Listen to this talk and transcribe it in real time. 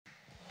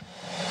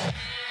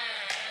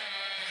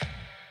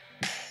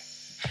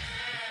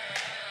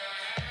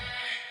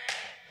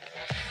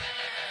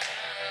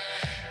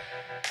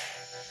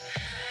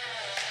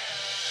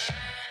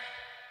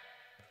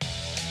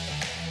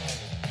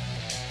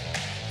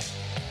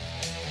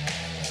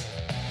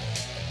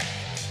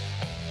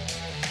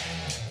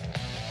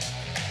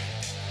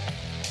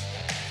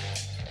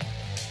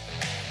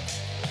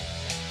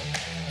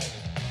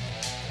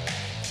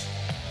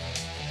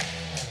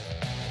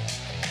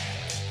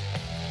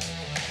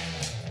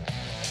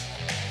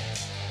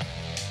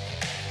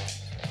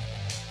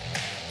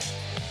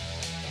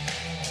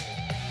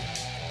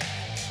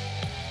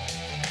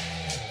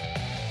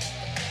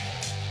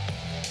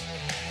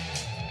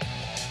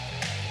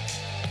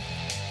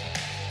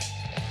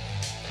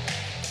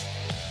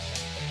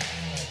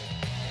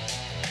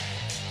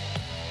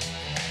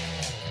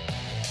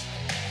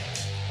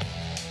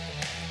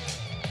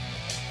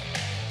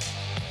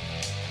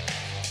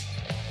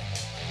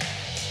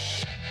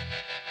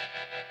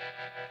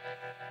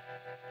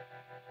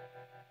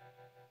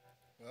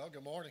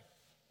Good morning.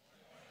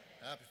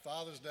 Happy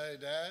Father's Day,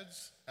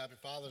 dads. Happy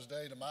Father's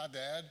Day to my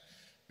dad,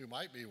 who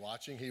might be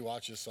watching. He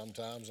watches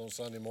sometimes on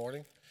Sunday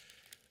morning.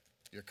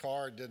 Your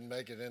card didn't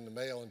make it in the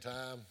mail in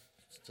time,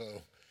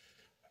 so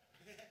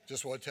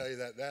just want to tell you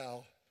that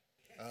now.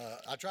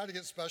 I tried to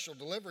get special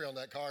delivery on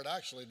that card,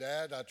 actually,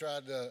 Dad. I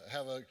tried to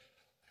have a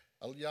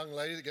young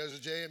lady that goes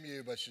to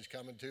JMU, but she's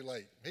coming too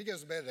late. He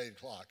goes to bed at 8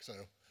 o'clock, so.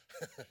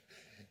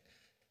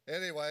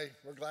 Anyway,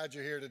 we're glad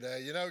you're here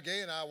today. You know,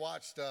 Gay and I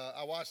watched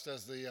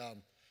as the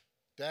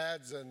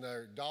dads and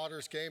their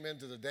daughters came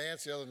into the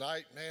dance the other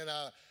night. Man,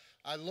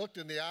 I looked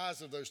in the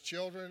eyes of those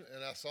children,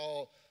 and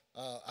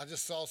I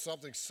just saw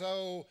something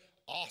so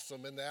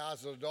awesome in the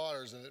eyes of the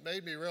daughters, and it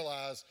made me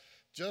realize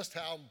just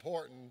how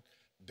important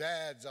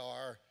dads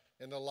are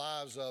in the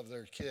lives of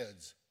their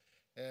kids.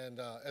 And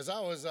as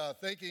I was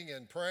thinking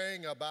and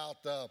praying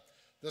about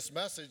this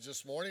message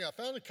this morning, I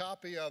found a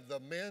copy of the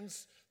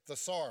Men's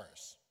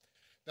Thesaurus.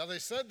 Now, they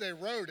said they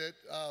wrote it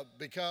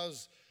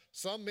because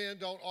some men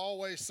don't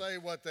always say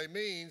what they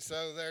mean,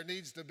 so there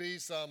needs to be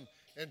some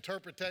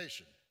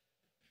interpretation.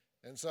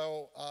 And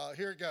so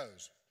here it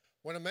goes.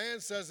 When a man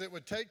says it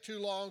would take too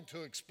long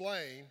to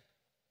explain,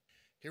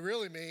 he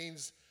really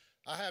means,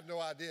 I have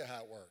no idea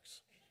how it works.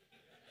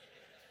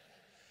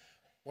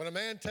 When a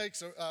man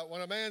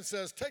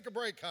says, take a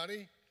break,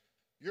 honey,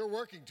 you're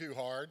working too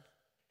hard,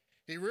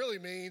 he really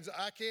means,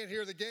 I can't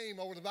hear the game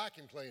over the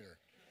vacuum cleaner.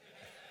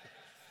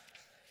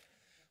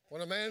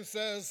 When a man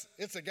says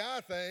it's a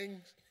guy thing,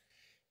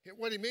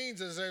 what he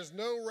means is there's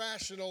no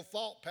rational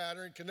thought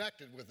pattern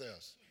connected with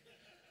this.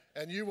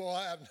 And you will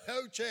have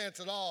no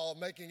chance at all of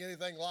making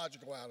anything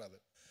logical out of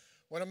it.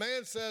 When a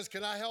man says,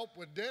 can I help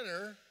with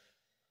dinner?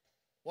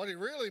 What he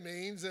really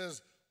means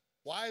is,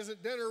 why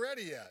isn't dinner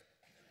ready yet?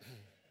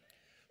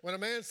 When a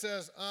man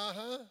says,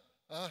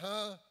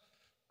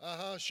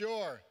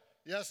 sure,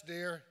 yes,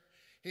 dear,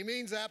 he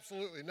means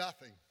absolutely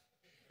nothing.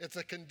 It's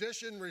a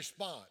conditioned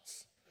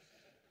response.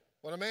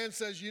 When a man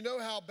says, you know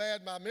how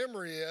bad my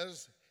memory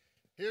is,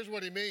 here's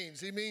what he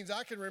means. He means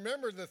I can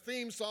remember the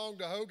theme song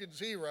to Hogan's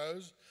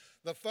Heroes,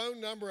 the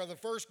phone number of the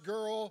first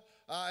girl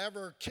I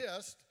ever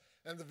kissed,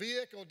 and the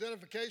vehicle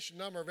identification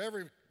number of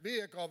every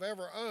vehicle I've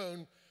ever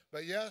owned,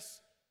 but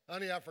yes,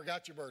 honey, I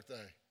forgot your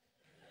birthday.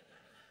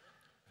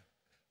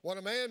 What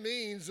a man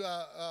means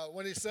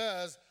when he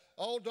says,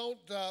 oh, don't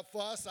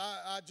fuss,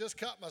 I just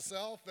cut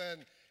myself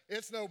and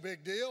it's no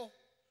big deal.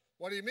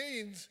 What he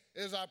means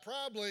is I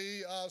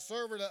probably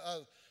severed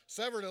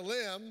a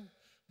limb,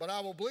 but I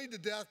will bleed to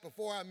death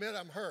before I admit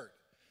I'm hurt.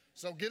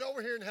 So get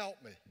over here and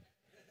help me.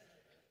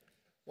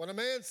 When a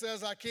man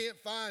says I can't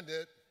find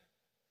it,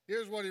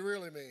 here's what he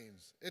really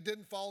means. It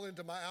didn't fall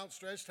into my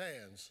outstretched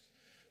hands,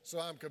 so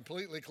I'm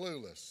completely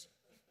clueless.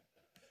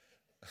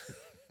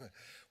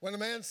 When a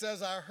man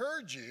says I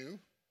heard you,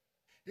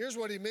 here's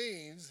what he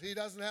means. He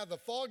doesn't have the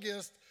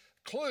foggiest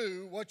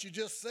clue what you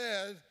just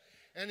said,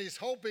 and he's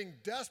hoping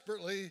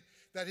desperately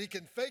that he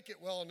can fake it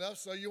well enough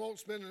so you won't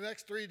spend the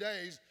next 3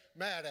 days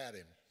mad at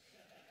him.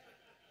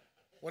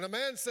 When a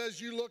man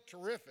says you look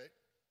terrific,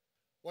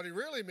 what he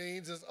really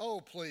means is,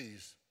 oh,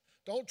 please,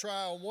 don't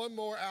try on one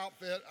more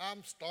outfit.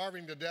 I'm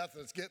starving to death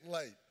and it's getting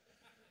late.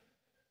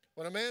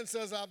 When a man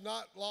says I'm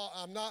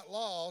not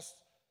lost,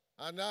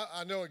 I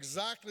know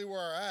exactly where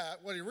we're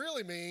at, what he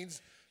really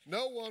means,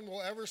 no one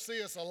will ever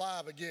see us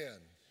alive again.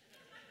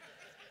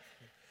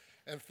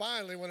 And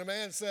finally, when a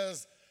man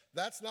says,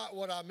 that's not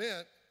what I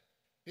meant,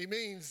 he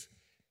means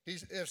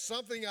if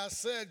something I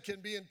said can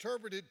be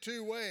interpreted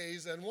 2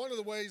 ways, and one of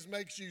the ways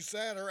makes you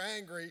sad or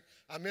angry,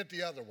 I meant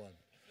the other one.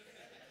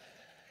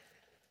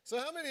 So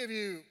how many of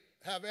you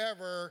have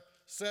ever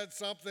said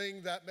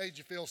something that made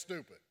you feel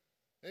stupid?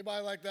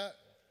 Anybody like that?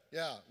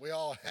 Yeah, we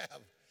all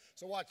have.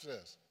 So watch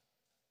this.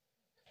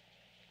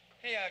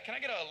 Hey, can I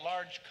get a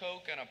large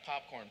Coke and a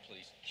popcorn,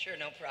 please? Sure,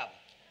 no problem.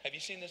 Have you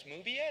seen this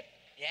movie yet?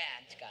 Yeah,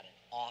 it's got an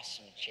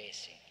awesome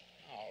chase scene.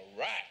 All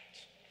right.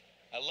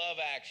 I love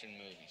action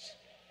movies.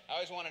 I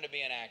always wanted to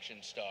be an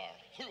action star.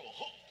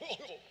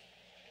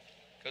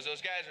 Because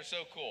those guys are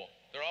so cool.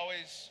 They're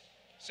always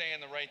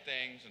saying the right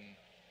things, and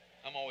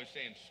I'm always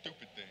saying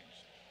stupid things.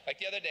 Like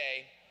the other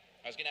day,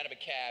 I was getting out of a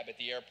cab at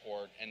the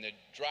airport, and the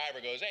driver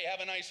goes, hey, have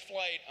a nice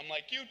flight. I'm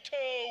like, you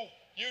too,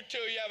 you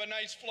have a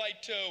nice flight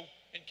too,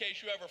 in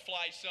case you ever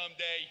fly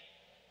someday.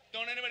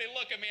 Don't anybody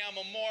look at me, I'm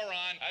a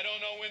moron. I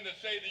don't know when to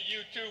say the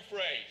you too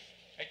phrase.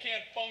 I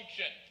can't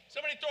function.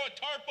 Somebody throw a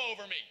tarp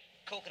over me.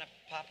 Coconut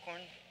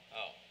popcorn.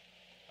 Oh,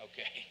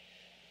 okay.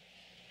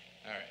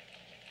 All right.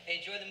 Hey,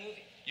 enjoy the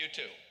movie. You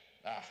too.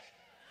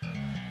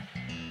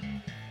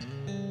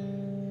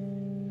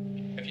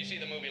 If you see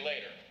the movie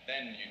later,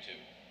 then you too.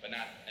 But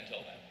not until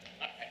then.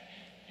 All right.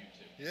 You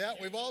too. Yeah,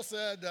 we've all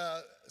said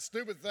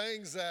stupid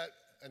things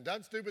and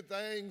done stupid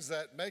things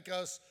that make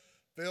us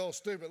feel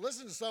stupid.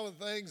 Listen to some of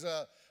the things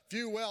a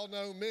few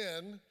well-known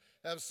men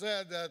have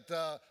said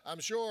that I'm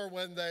sure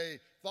when they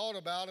thought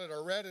about it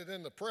or read it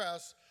in the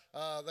press,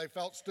 they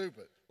felt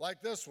stupid.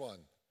 Like this one.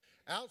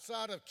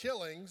 Outside of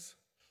killings,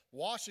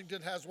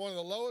 Washington has one of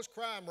the lowest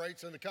crime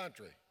rates in the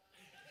country.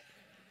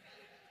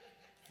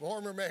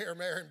 Former Mayor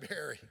Marion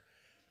Barry.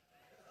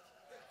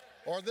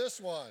 Or this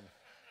one.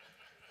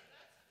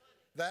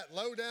 That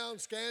low-down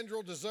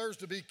scoundrel deserves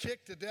to be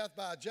kicked to death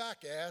by a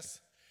jackass,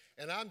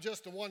 and I'm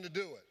just the one to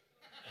do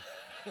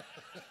it.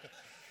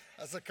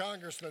 That's a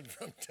congressman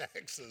from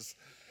Texas.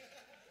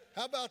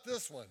 How about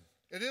this one?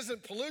 It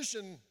isn't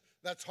pollution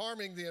that's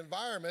harming the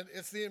environment,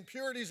 it's the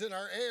impurities in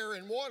our air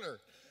and water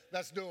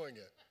that's doing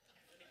it.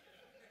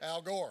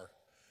 Al Gore.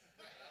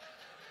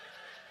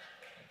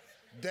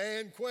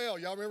 Dan Quayle,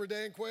 y'all remember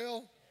Dan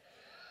Quayle?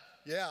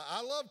 Yeah,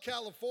 I love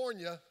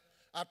California.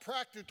 I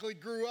practically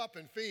grew up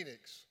in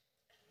Phoenix.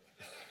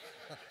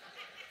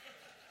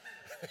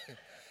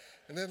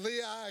 And then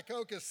Lee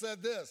Iacocca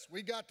said this: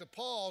 we got to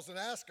pause and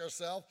ask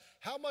ourselves,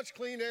 how much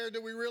clean air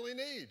do we really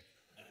need?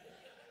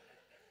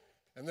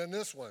 And then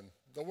this one,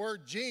 the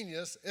word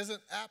genius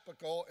isn't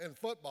applicable in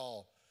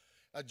football.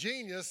 A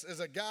genius is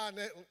a guy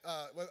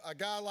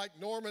like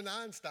Norman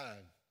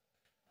Einstein.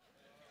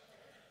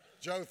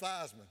 Joe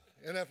Theismann,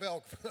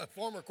 NFL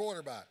former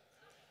quarterback.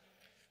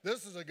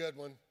 This is a good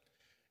one.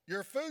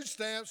 Your food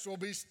stamps will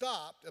be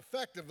stopped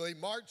effectively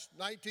March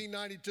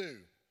 1992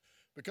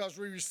 because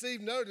we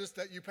received notice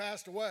that you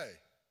passed away.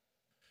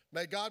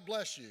 May God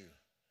bless you.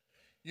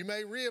 You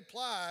may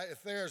reapply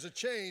if there's a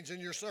change in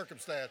your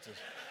circumstances.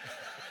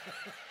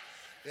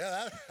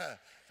 Yeah,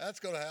 that's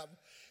going to happen.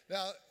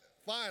 Now,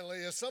 finally,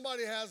 if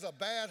somebody has a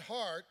bad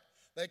heart,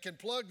 they can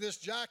plug this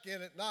jack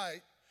in at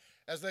night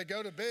as they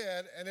go to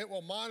bed, and it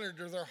will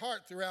monitor their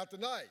heart throughout the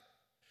night.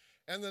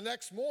 And the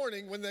next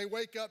morning, when they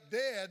wake up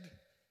dead,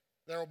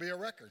 there will be a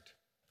record.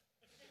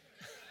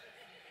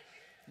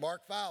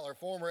 Mark Fowler,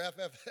 former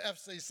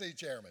FCC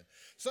chairman.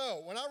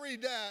 So when I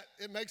read that,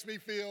 it makes me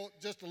feel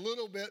just a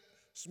little bit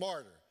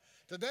smarter.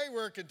 Today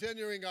we're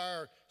continuing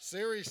our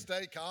series,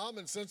 Stay Calm,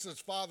 and since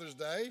it's Father's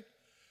Day,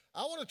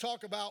 I want to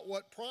talk about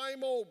what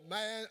Primal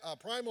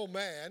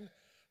Man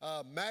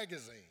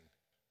magazine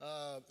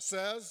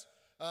says.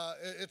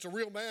 It's a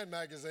Real Man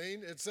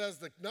magazine. It says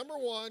the number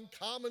one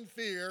common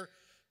fear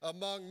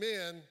among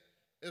men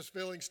is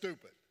feeling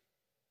stupid.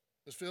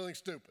 Feeling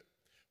stupid.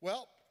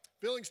 Well,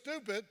 feeling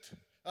stupid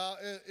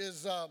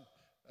is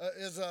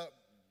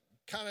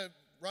kind of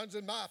runs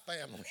in my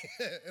family,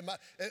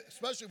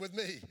 especially with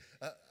me.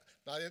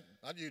 Not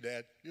you,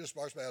 Dad. You're the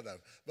smartest man I know.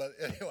 But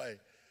anyway,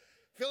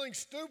 feeling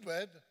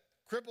stupid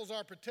cripples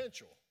our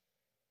potential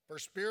for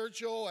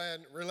spiritual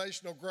and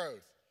relational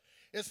growth.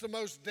 It's the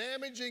most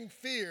damaging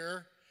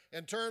fear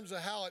in terms of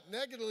how it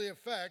negatively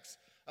affects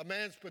a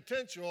man's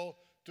potential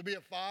to be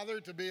a father,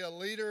 to be a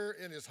leader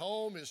in his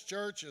home, his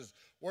church, his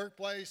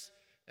workplace,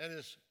 and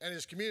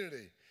his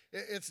community.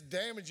 It's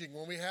damaging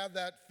when we have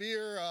that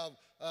fear of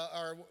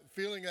or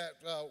feeling that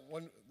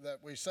that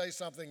we say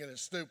something and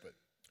it's stupid.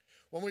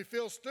 When we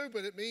feel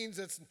stupid, it means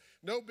it's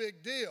no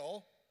big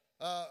deal.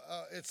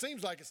 It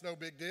seems like it's no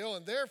big deal,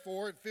 and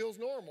therefore it feels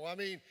normal. I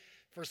mean,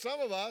 for some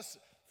of us,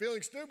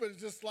 feeling stupid is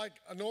just like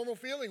a normal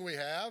feeling we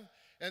have,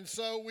 and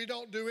so we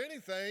don't do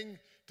anything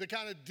to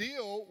kind of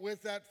deal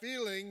with that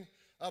feeling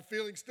of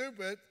feeling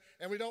stupid,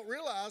 and we don't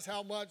realize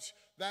how much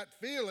that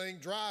feeling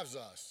drives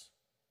us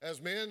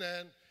as men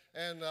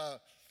and a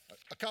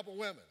couple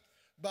women.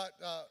 But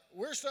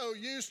we're so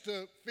used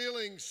to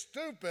feeling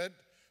stupid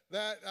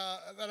that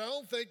I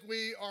don't think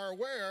we are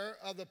aware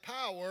of the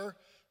power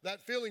that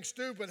feeling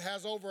stupid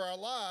has over our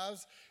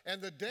lives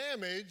and the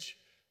damage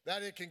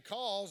that it can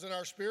cause in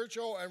our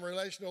spiritual and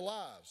relational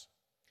lives.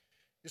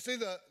 You see,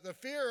 the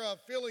fear of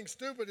feeling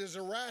stupid is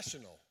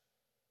irrational,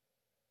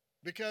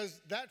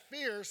 because that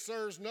fear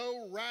serves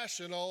no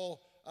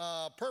rational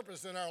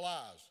purpose in our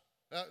lives,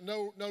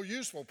 no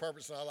useful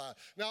purpose in our lives.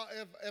 Now,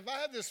 if I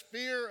have this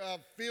fear of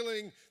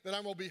feeling that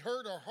I'm going to be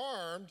hurt or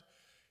harmed,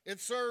 it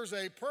serves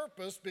a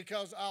purpose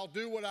because I'll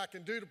do what I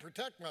can do to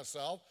protect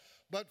myself,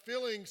 but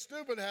feeling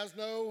stupid has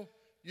no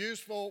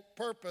useful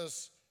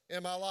purpose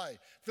in my life.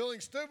 Feeling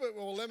stupid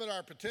will limit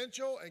our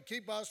potential and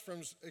keep us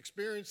from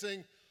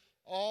experiencing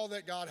all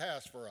that God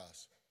has for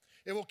us.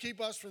 It will keep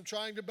us from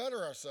trying to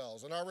better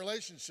ourselves and our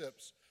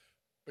relationships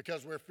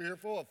because we're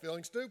fearful of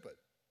feeling stupid.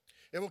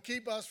 It will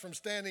keep us from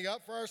standing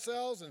up for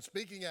ourselves and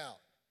speaking out.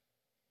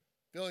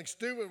 Feeling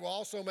stupid will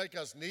also make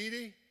us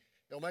needy.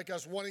 It'll make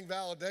us wanting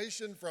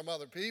validation from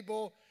other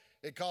people.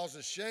 It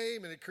causes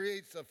shame, and it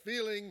creates a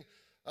feeling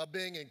of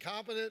being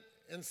incompetent,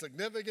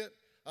 insignificant,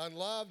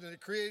 unloved, and it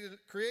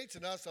creates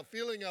in us a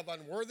feeling of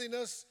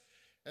unworthiness,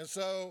 and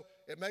so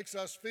it makes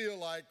us feel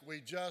like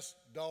we just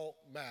don't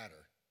matter.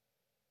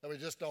 That we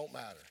just don't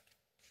matter.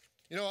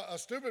 You know, a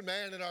stupid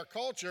man in our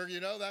culture, you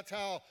know, that's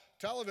how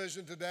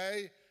television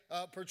today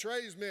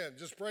portrays men,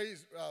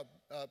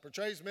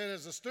 portrays men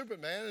as a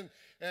stupid man.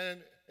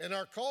 And in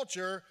our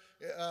culture,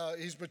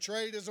 he's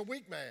portrayed as a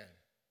weak man.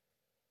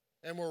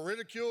 And we're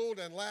ridiculed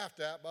and laughed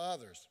at by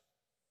others.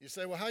 You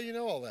say, well, how do you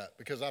know all that?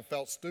 Because I've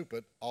felt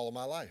stupid all of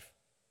my life.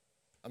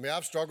 I mean,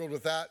 I've struggled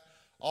with that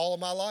all of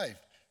my life.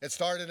 It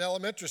started in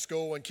elementary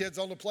school when kids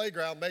on the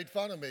playground made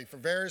fun of me for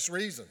various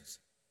reasons.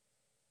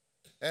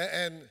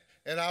 And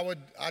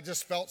I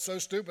just felt so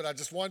stupid. I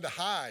just wanted to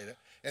hide.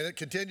 And it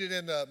continued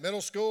into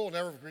middle school. I'll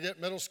never forget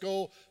middle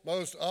school. That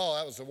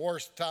was the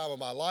worst time of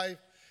my life.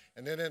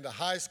 And then into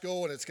high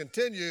school, and it's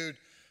continued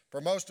for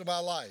most of my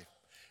life.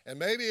 And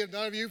maybe if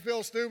none of you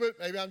feel stupid,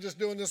 maybe I'm just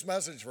doing this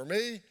message for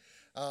me.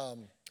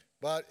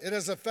 But it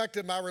has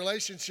affected my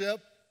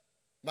relationships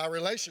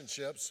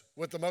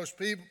with the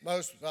most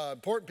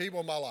important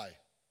people in my life,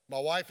 my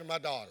wife and my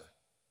daughter.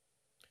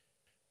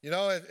 You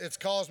know, it's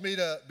caused me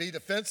to be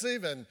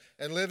defensive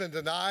and live in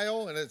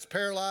denial, and it's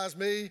paralyzed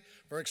me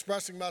from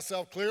expressing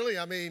myself clearly.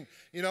 I mean,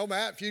 you know,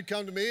 Matt, if you'd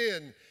come to me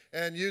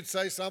and you'd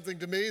say something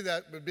to me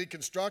that would be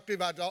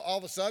constructive, all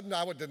of a sudden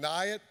I would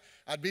deny it.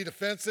 I'd be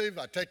defensive.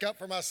 I'd take up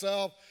for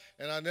myself,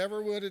 and I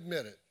never would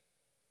admit it.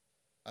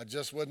 I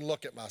just wouldn't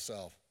look at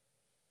myself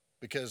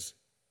because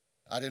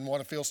I didn't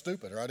want to feel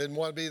stupid, or I didn't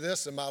want to be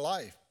this in my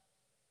life.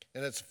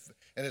 And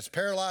it's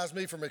paralyzed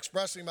me from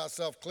expressing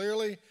myself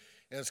clearly,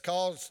 and it's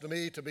caused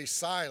me to be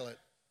silent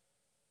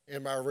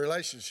in my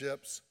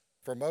relationships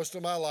for most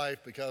of my life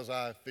because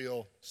I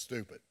feel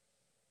stupid.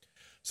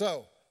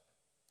 So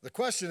the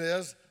question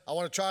is, I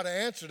want to try to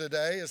answer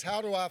today is,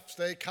 how do I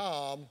stay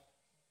calm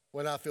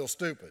when I feel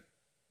stupid?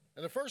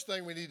 And the first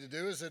thing we need to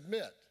do is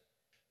admit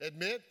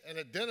and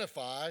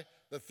identify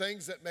the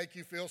things that make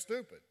you feel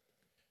stupid.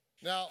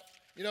 Now,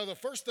 you know, the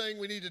first thing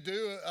we need to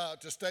do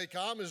to stay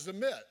calm is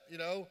admit,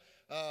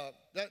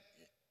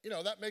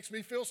 that makes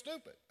me feel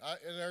stupid.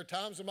 And there are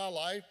times in my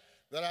life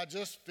that I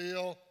just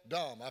feel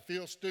dumb. I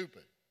feel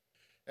stupid.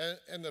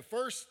 And the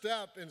first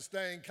step in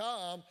staying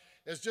calm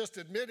is just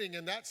admitting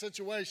in that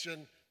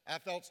situation, I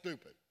felt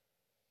stupid.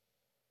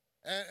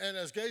 And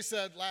as Gay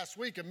said last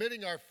week,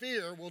 admitting our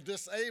fear will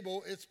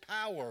disable its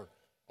power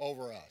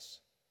over us.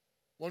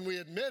 When we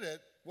admit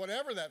it,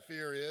 whatever that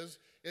fear is,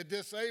 it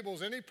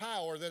disables any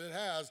power that it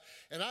has.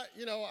 And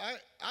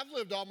I've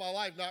lived all my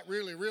life not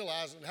really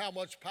realizing how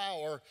much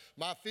power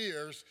my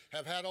fears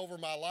have had over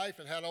my life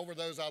and had over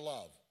those I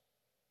love.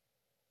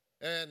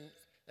 And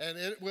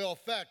it will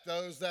affect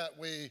those that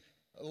we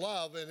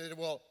love,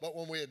 but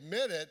when we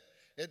admit it,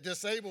 it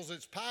disables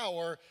its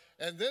power,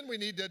 and then we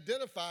need to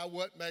identify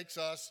what makes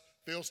us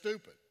feel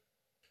stupid.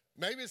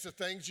 Maybe it's the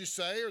things you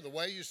say, or the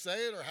way you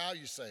say it, or how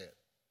you say it.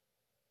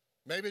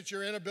 Maybe it's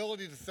your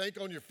inability to think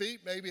on your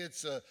feet. Maybe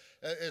it's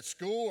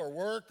school or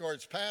work, or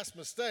it's past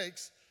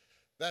mistakes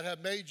that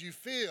have made you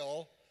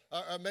feel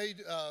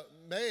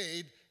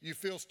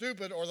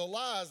stupid, or the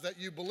lies that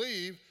you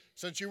believe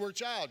since you were a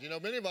child. You know,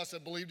 many of us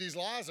have believed these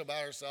lies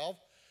about ourselves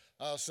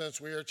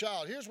since we were a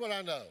child. Here's what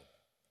I know.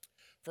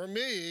 For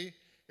me,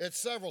 it's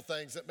several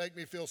things that make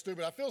me feel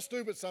stupid. I feel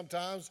stupid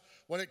sometimes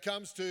when it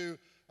comes to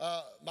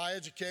my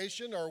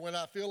education, or when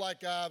I feel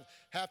like I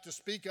have to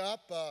speak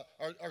up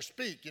or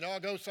speak. You know, I'll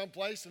go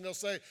someplace and they'll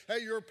say, hey,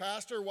 you're a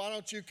pastor, why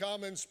don't you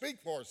come and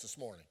speak for us this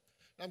morning?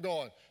 I'm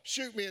going,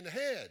 shoot me in the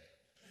head.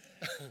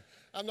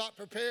 I'm not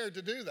prepared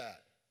to do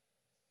that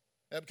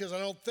because I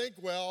don't think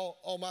well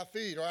on my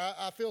feet. Or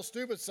I feel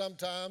stupid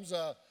sometimes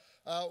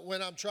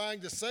when I'm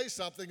trying to say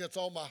something that's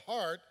on my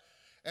heart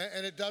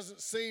and it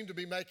doesn't seem to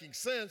be making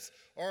sense,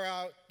 or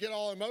I get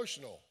all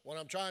emotional when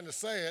I'm trying to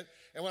say it.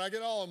 And when I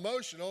get all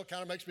emotional, it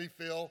kind of makes me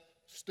feel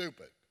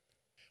stupid.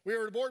 We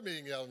were at a board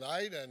meeting the other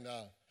night, and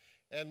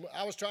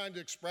I was trying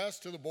to express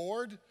to the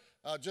board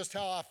just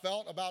how I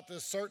felt about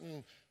this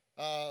certain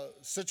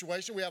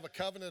situation. We have a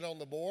covenant on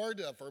the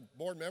board for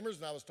board members,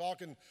 and I was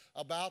talking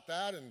about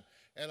that,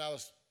 and I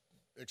was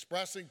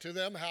expressing to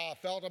them how I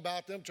felt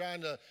about them, trying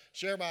to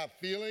share my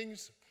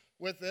feelings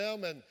with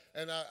them,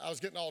 and I was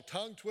getting all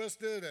tongue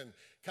twisted and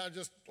kind of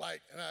just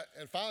like,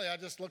 and finally I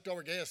just looked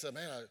over at Gay and said,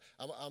 man,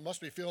 I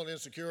must be feeling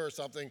insecure or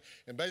something,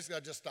 and basically I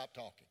just stopped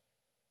talking.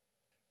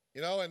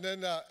 You know, and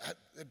then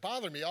it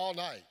bothered me all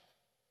night.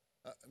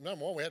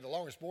 Number one, we had the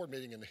longest board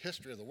meeting in the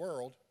history of the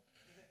world.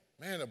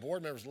 Man, the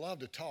board members love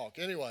to talk.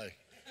 Anyway,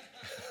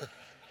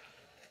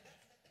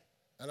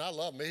 and I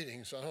love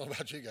meetings, so I don't know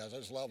about you guys, I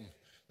just love them.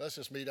 Let's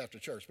just meet after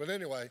church. But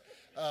anyway,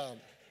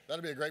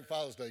 that'd be a great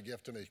Father's Day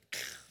gift to me.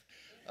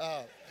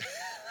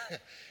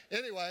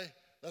 Anyway,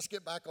 let's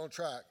get back on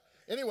track.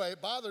 Anyway,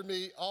 it bothered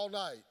me all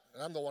night,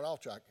 and I'm the one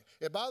off track.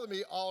 It bothered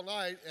me all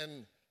night,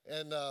 and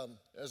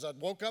as I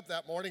woke up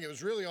that morning, it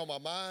was really on my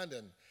mind,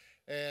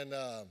 and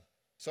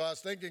so I was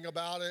thinking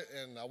about it,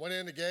 and I went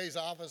into Gay's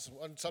office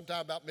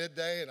sometime about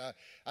midday, and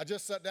I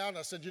just sat down and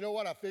I said, you know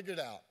what, I figured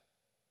out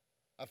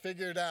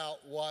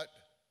what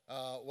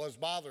was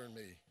bothering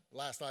me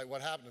last night,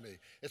 what happened to me.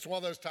 It's one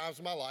of those times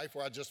in my life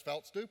where I just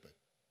felt stupid.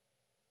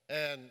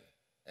 And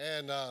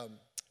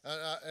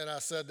I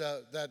said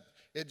that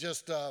it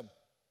just, I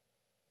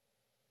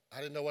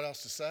didn't know what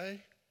else to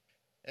say.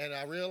 And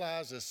I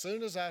realized as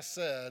soon as I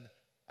said,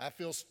 I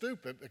feel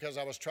stupid, because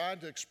I was trying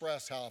to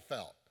express how I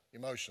felt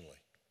emotionally.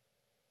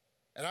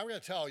 And I'm going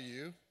to tell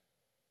you,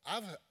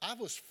 I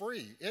was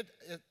free.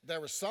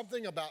 There was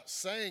something about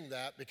saying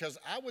that, because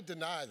I would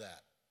deny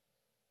that.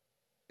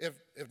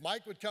 If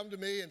Mike would come to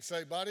me and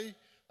say, buddy,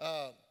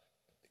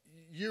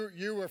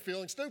 you were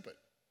feeling stupid,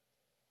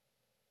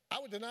 I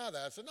would deny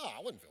that. I said, no,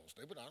 I wasn't feeling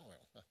stupid. I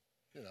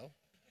don't know,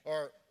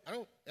 or I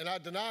don't, and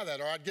I'd deny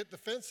that, or I'd get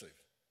defensive.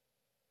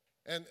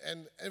 And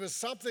it was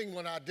something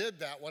when I did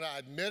that, when I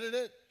admitted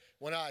it,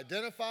 when I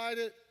identified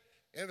it,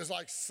 it was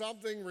like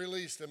something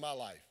released in my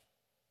life.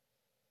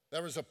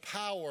 There was a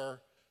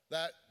power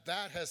that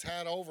has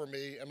had over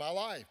me in my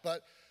life.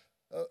 But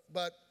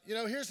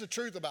here's the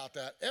truth about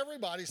that.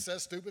 Everybody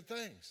says stupid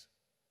things.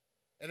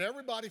 And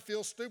everybody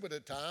feels stupid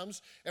at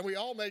times, and we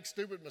all make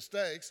stupid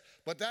mistakes,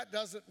 but that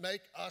doesn't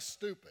make us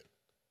stupid.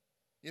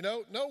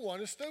 No one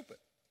is stupid.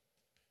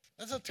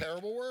 That's a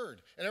terrible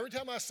word. And every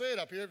time I say it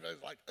up here,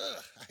 it's like,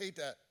 ugh, I hate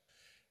that.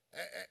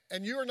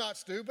 And you are not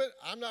stupid.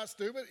 I'm not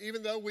stupid,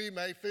 even though we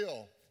may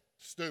feel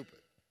stupid.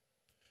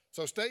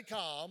 So stay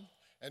calm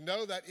and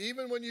know that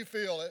even when you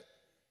feel it,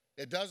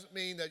 it doesn't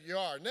mean that you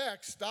are.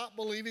 Next, stop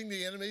believing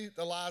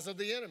the lies of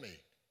the enemy.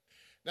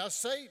 Now,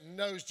 Satan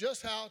knows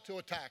just how to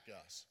attack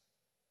us.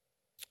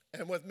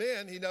 And with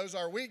men, he knows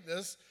our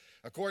weakness.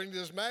 According to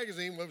this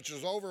magazine, which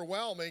was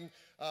overwhelming,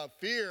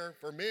 fear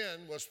for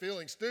men was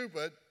feeling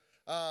stupid,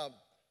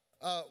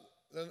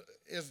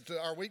 is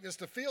our weakness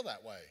to feel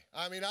that way.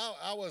 I mean,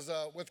 I was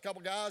with a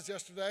couple guys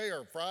yesterday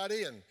or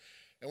Friday, and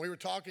we were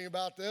talking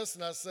about this,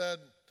 and I said,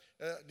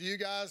 do you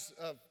guys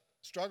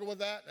struggle with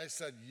that? And they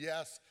said,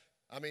 yes.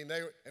 I mean,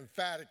 they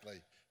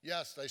emphatically,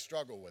 yes, they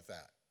struggle with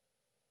that.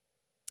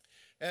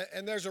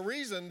 And there's a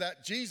reason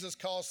that Jesus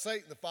calls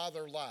Satan the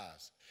father of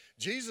lies.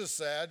 Jesus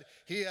said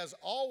he has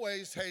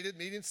always hated,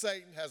 meaning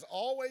Satan has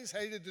always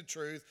hated the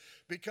truth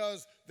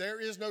because there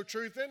is no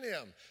truth in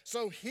him.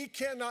 So he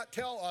cannot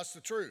tell us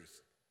the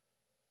truth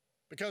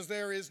because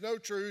there is no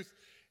truth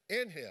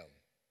in him.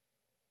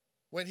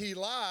 When he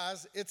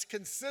lies, it's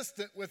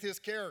consistent with his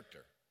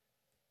character.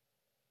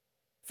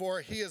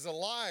 For he is a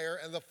liar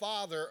and the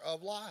father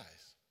of lies.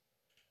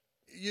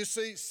 You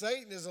see,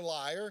 Satan is a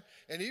liar,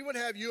 and he would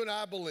have you and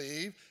I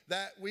believe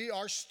that we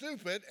are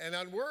stupid and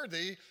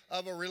unworthy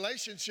of a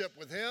relationship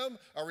with him,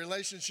 a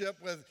relationship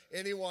with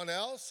anyone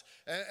else.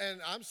 And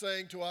I'm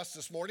saying to us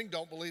this morning,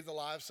 don't believe the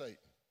lie of Satan.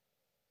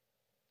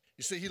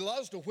 You see, he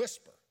loves to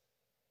whisper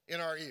in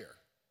our ear.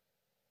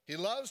 He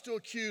loves to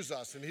accuse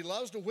us, and he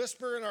loves to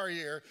whisper in our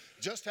ear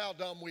just how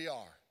dumb we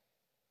are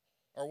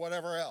or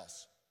whatever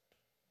else.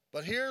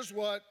 But here's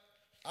what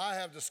I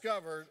have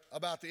discovered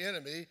about the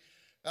enemy,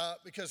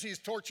 because he's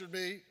tortured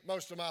me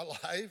most of my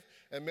life,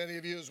 and many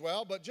of you as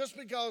well. But just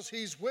because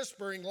he's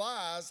whispering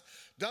lies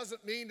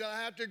doesn't mean that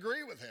I have to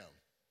agree with him.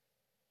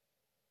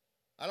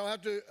 I don't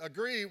have to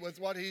agree with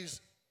what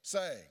he's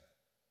saying.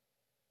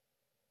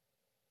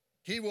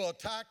 He will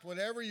attack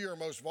whenever you're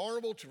most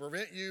vulnerable to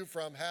prevent you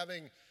from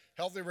having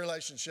healthy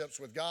relationships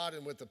with God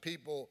and with the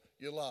people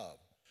you love.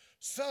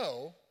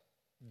 So,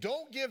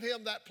 don't give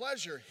him that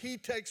pleasure. He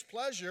takes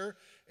pleasure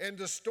in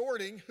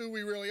distorting who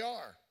we really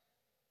are.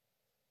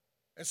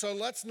 And so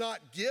let's not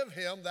give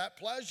him that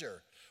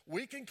pleasure.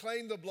 We can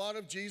claim the blood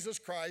of Jesus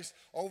Christ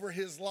over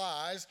his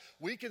lies.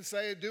 We can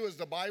say, do as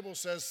the Bible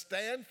says,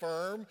 stand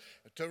firm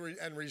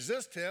and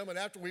resist him. And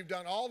after we've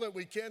done all that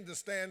we can to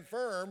stand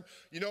firm,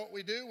 you know what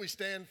we do? We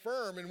stand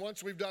firm. And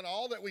once we've done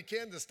all that we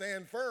can to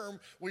stand firm,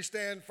 we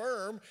stand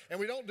firm. And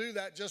we don't do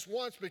that just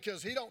once,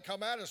 because he don't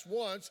come at us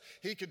once.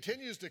 He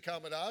continues to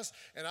come at us.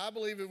 And I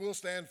believe if we'll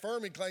stand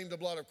firm and claim the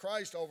blood of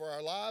Christ over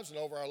our lives and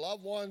over our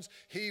loved ones,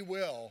 he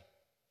will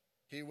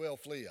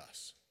flee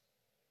us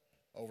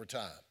over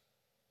time.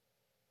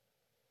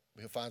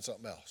 He'll find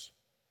something else.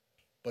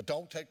 But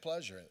don't take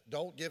pleasure in it.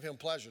 Don't give him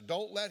pleasure.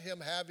 Don't let him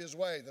have his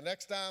way. The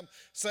next time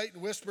Satan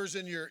whispers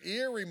in your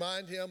ear,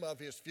 remind him of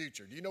his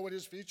future. Do you know what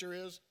his future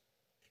is?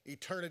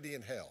 Eternity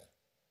in hell.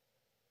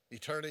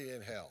 Eternity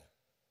in hell.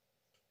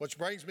 Which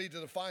brings me to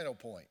the final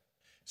point.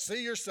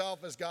 See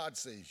yourself as God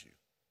sees you.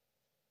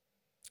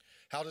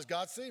 How does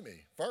God see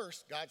me?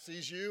 First, God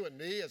sees you and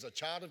me as a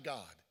child of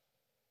God.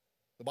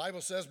 The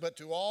Bible says, but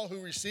to all who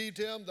received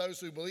him, those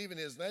who believe in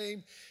his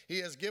name, he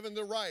has given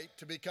the right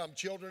to become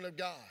children of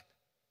God.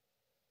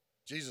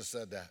 Jesus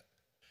said that.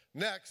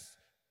 Next,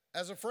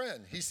 as a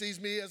friend, he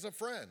sees me as a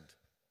friend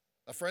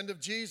of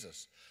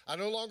Jesus. I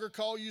no longer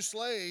call you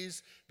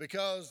slaves,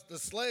 because the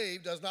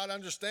slave does not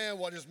understand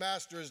what his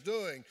master is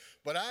doing,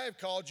 but I have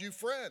called you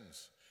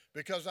friends,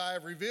 because I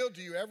have revealed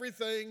to you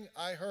everything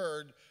I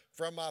heard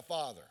from my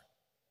Father.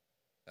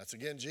 That's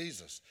again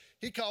Jesus.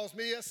 He calls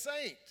me a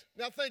saint.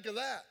 Now think of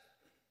that.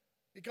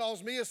 He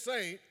calls me a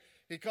saint.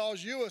 He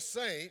calls you a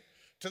saint.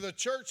 To the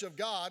church of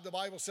God, the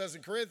Bible says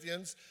in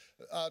Corinthians,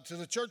 to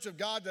the church of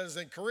God that is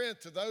in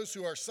Corinth, to those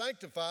who are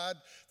sanctified,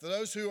 to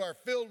those who are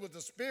filled with the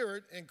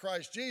Spirit in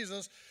Christ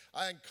Jesus,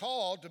 I am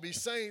called to be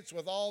saints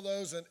with all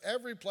those in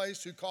every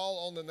place who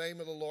call on the name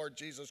of the Lord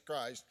Jesus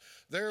Christ,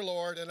 their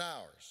Lord and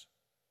ours.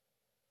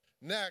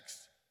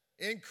 Next,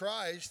 in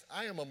Christ,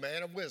 I am a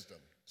man of wisdom.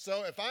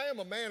 So if I am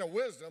a man of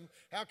wisdom,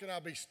 how can I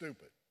be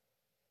stupid?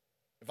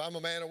 If I'm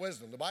a man of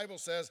wisdom, the Bible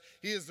says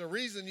he is the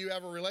reason you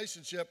have a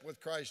relationship with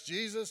Christ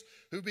Jesus,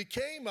 who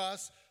became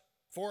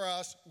for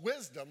us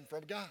wisdom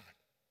from God.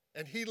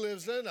 And he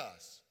lives in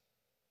us.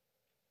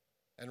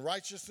 And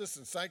righteousness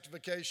and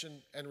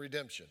sanctification and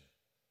redemption.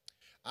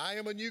 I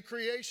am a new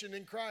creation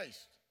in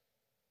Christ.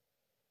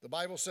 The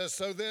Bible says,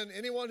 so then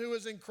anyone who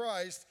is in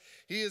Christ,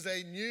 he is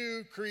a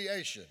new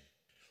creation.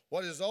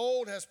 What is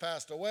old has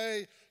passed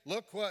away.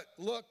 Look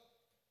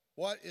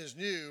what is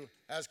new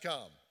has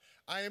come.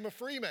 I am a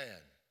free man.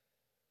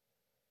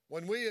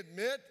 When we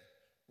admit,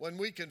 when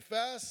we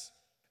confess,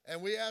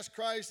 and we ask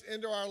Christ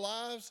into our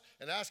lives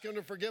and ask him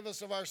to forgive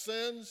us of our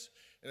sins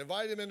and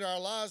invite him into our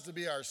lives to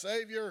be our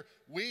Savior,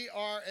 we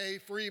are a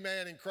free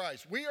man in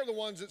Christ. We are the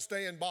ones that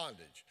stay in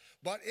bondage.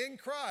 But in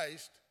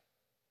Christ,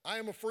 I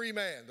am a free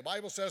man. The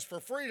Bible says,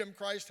 for freedom,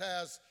 Christ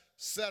has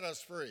set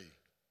us free.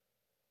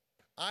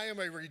 I am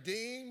a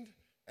redeemed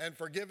and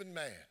forgiven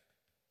man.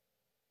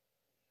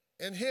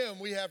 In him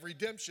we have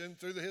redemption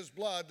through his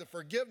blood, the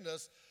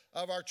forgiveness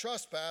of our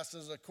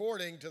trespasses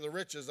according to the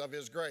riches of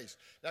his grace.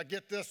 Now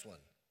get this one.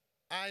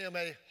 I am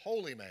a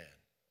holy man.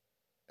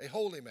 A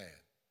holy man.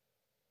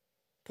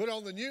 Put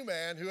on the new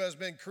man who has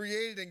been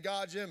created in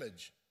God's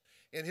image,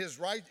 in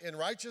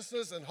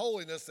righteousness and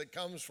holiness that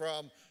comes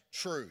from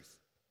truth.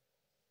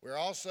 We're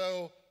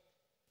also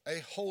a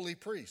holy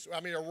priest.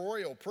 A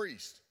royal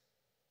priest.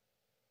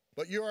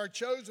 But you are a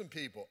chosen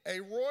people, a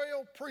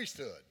royal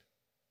priesthood,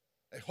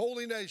 a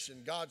holy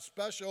nation, God's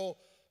special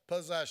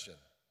possession.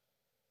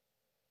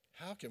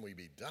 How can we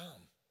be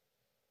dumb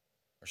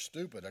or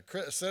stupid?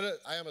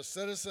 I am a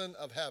citizen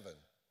of heaven,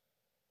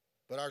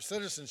 but our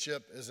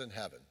citizenship is in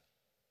heaven.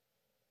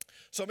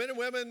 So men and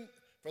women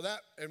for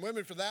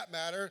that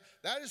matter,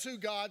 that is who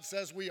God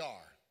says we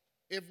are.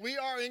 If we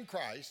are in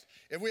Christ,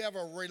 if we have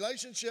a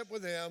relationship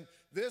with him,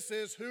 this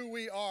is who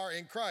we are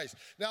in Christ.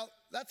 Now,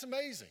 that's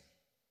amazing.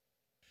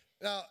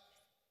 Now,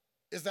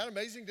 is that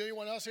amazing to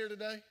anyone else here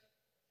today?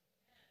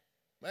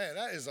 Man,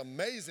 that is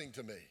amazing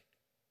to me.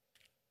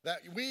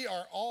 That we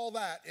are all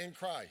that in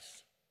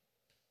Christ.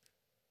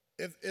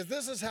 If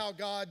this is how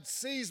God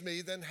sees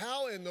me, then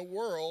how in the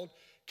world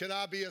can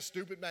I be a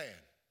stupid man?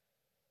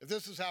 If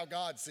this is how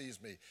God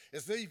sees me,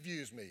 as he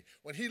views me.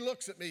 When he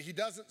looks at me, he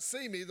doesn't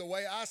see me the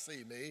way I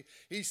see me.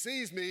 He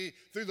sees me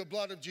through the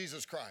blood of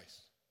Jesus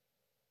Christ.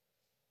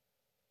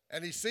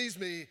 And he sees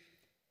me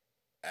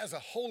as a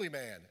holy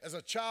man, as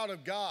a child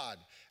of God,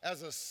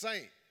 as a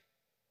saint.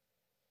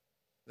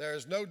 There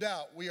is no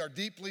doubt we are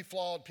deeply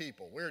flawed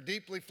people. We are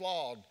deeply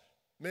flawed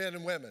men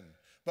and women.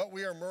 But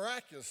we are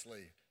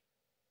miraculously,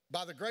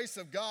 by the grace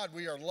of God,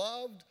 we are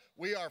loved,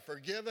 we are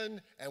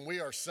forgiven, and we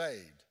are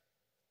saved.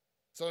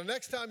 So the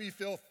next time you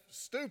feel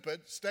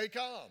stupid, stay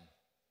calm.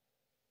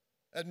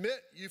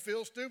 Admit you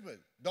feel stupid.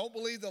 Don't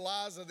believe the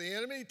lies of the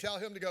enemy. Tell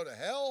him to go to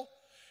hell.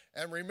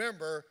 And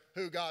remember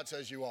who God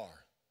says you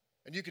are.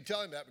 And you can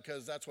tell him that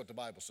because that's what the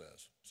Bible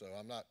says. So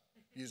I'm not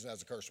using it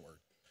as a curse word.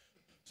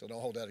 So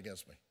don't hold that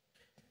against me.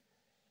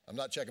 I'm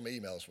not checking my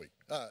email this week.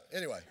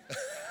 Anyway.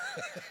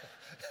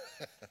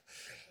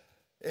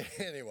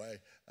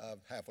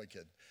 Halfway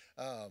kidding.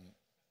 And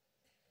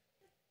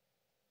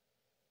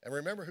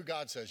remember who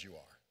God says you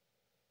are.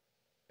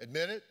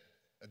 Admit it,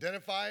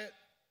 identify it,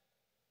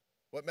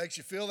 what makes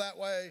you feel that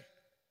way.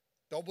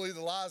 Don't believe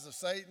the lies of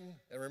Satan,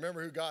 and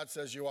remember who God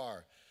says you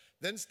are.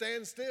 Then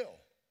stand still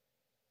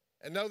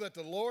and know that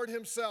the Lord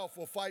himself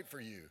will fight for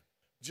you.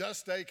 Just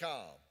stay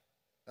calm.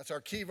 That's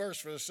our key verse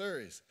for the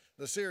series.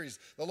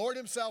 The Lord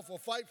himself will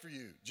fight for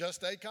you.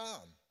 Just stay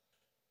calm.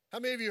 How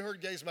many of you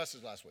heard Gay's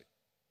message last week?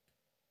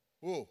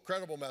 Ooh,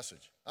 incredible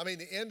message.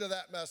 The end of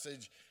that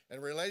message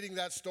and relating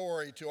that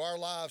story to our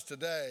lives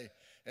today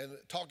and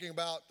talking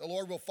about the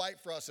Lord will fight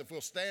for us if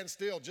we'll stand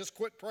still, just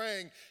quit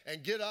praying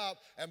and get up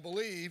and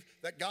believe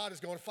that God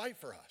is going to fight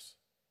for us.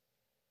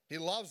 He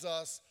loves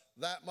us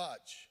that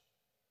much.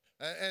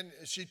 And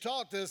she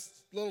taught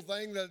this little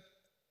thing that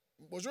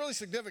was really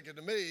significant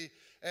to me,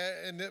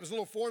 and it was a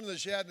little formula that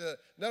she had in the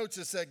notes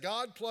that said,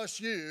 God plus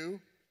you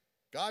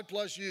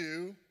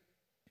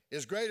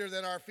is greater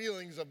than our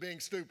feelings of being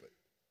stupid.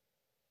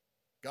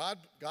 God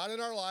in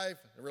our life,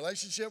 a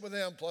relationship with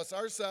him plus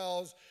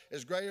ourselves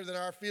is greater than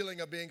our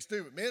feeling of being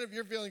stupid. Man, if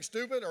you're feeling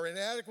stupid or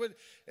inadequate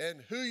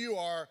and who you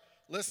are,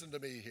 listen to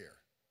me here.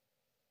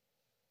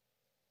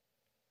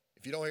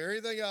 If you don't hear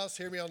anything else,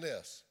 hear me on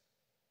this.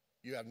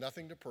 You have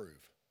nothing to prove.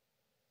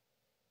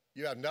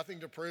 You have nothing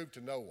to prove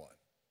to no one.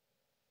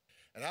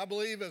 And I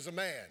believe as a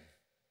man,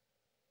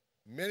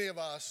 many of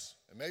us,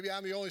 and maybe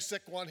I'm the only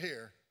sick one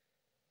here,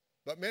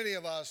 but many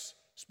of us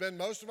spend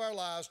most of our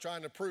lives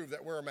trying to prove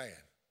that we're a man.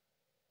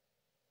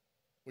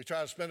 We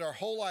try to spend our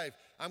whole life,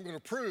 I'm going to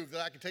prove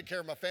that I can take care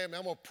of my family.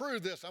 I'm going to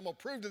prove this. I'm going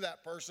to prove to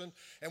that person.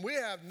 And we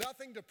have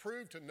nothing to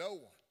prove to no one.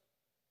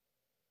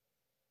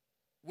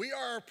 We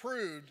are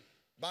approved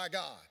by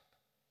God.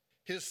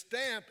 His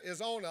stamp is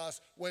on us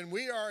when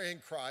we are in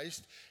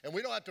Christ, and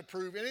we don't have to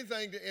prove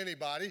anything to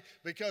anybody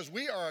because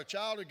we are a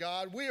child of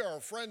God. We are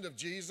a friend of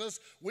Jesus.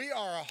 We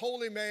are a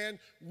holy man.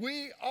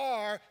 We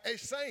are a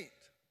saint.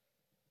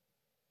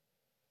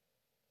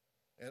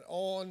 And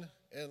on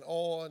and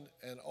on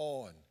and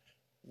on.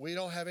 We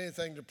don't have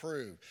anything to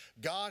prove.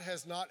 God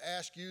has not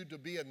asked you to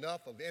be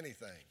enough of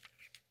anything.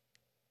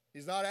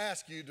 He's not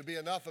asked you to be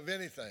enough of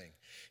anything.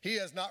 He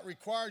has not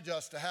required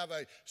us to have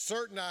a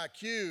certain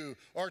IQ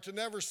or to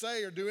never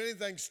say or do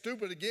anything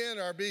stupid again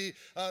or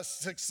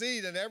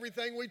succeed in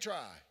everything we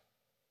try.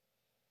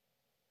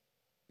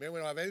 Man, we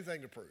don't have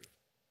anything to prove.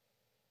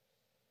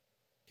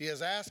 He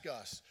has asked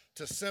us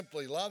to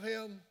simply love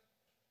him,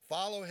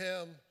 follow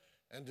him,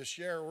 and to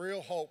share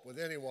real hope with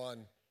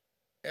anyone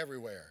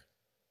everywhere.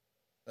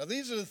 Now,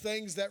 these are the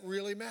things that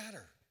really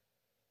matter.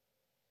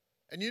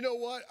 And you know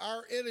what?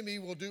 Our enemy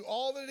will do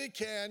all that he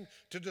can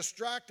to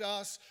distract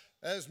us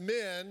as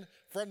men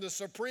from the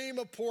supreme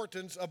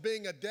importance of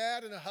being a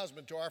dad and a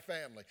husband to our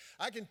family.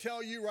 I can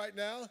tell you right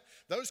now,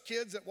 those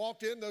kids that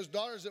walked in, those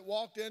daughters that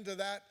walked into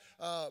that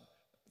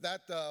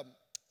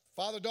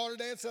father-daughter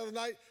dance the other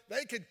night,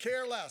 they could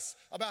care less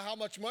about how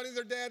much money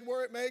their dad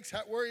makes,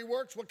 where he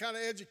works, what kind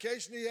of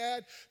education he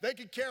had. They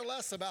could care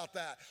less about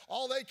that.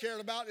 All they cared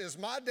about is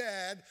my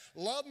dad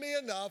loved me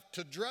enough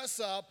to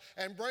dress up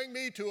and bring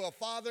me to a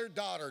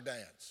father-daughter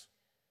dance.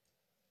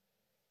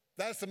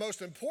 That's the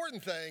most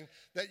important thing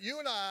that you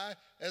and I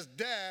as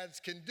dads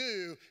can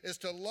do, is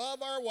to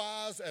love our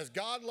wives as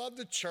God loved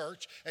the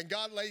church, and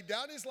God laid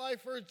down his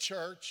life for a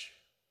church,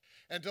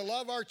 and to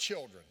love our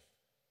children,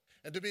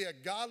 and to be a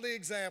godly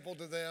example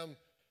to them,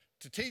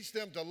 to teach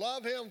them to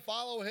love him,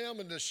 follow him,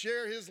 and to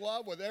share his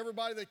love with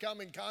everybody they come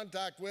in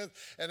contact with.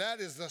 And that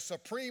is the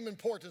supreme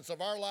importance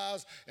of our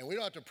lives, and we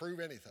don't have to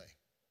prove anything.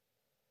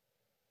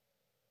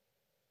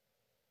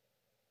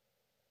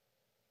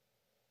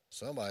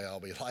 Somebody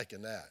ought to be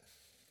liking that.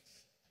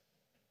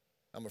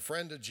 I'm a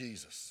friend of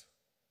Jesus,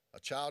 a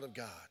child of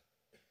God.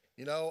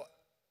 You know,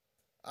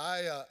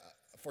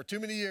 for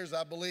too many years,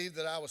 I believed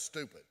that I was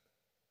stupid.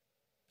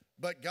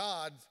 But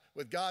God,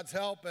 with God's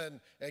help, and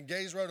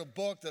Gaze wrote a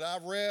book that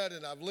I've read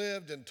and I've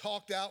lived and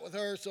talked out with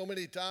her so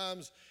many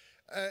times,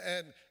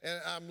 and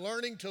I'm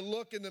learning to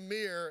look in the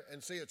mirror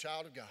and see a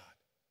child of God.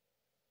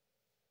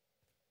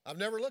 I've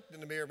never looked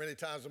in the mirror many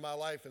times in my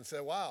life and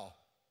said, wow,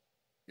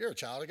 you're a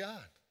child of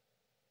God.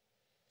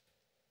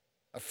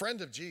 A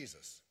friend of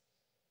Jesus,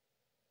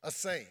 a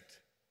saint,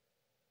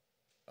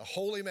 a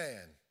holy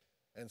man,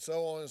 and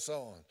so on and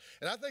so on.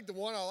 And I think the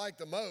one I like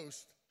the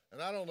most,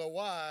 and I don't know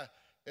why,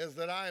 is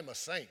that I am a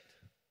saint.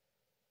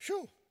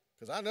 Phew,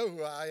 because I know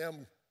who I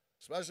am,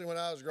 especially when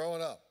I was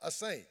growing up, a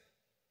saint.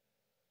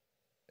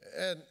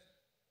 And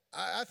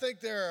I think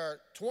there are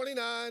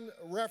 29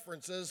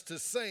 references to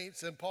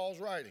saints in Paul's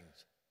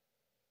writings.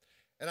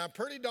 And I'm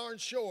pretty darn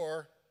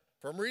sure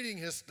from reading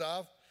his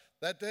stuff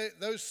that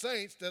those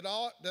saints did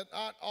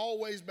not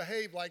always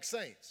behave like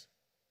saints.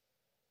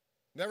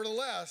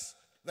 Nevertheless,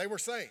 they were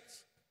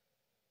saints.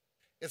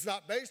 It's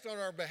not based on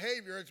our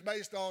behavior, it's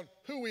based on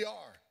who we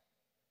are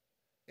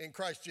in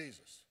Christ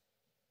Jesus.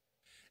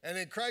 And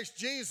in Christ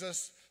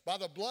Jesus, by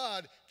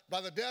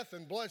the death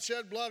and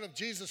shed blood of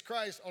Jesus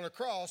Christ on a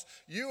cross,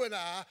 you and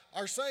I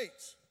are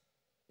saints.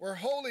 We're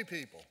holy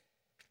people.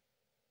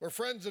 We're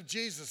friends of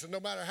Jesus, and no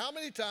matter how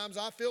many times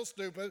I feel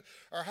stupid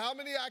or how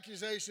many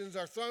accusations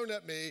are thrown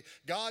at me,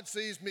 God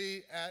sees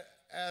me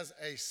as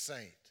a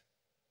saint.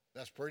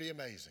 That's pretty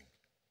amazing.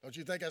 Don't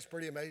you think that's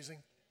pretty amazing?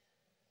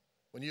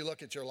 When you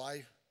look at your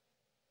life.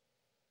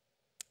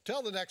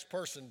 Tell the next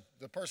person,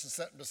 the person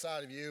sitting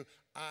beside of you,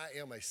 I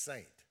am a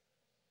saint.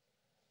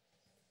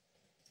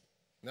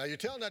 Now you're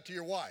telling that to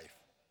your wife.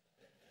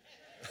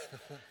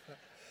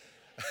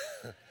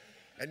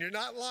 And you're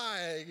not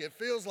lying. It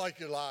feels like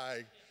you're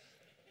lying.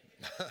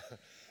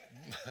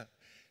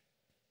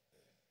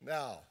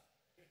 Now,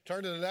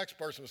 turn to the next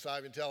person beside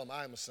you and tell them,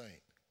 I am a saint.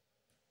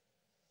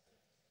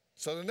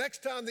 So the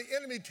next time the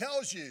enemy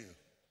tells you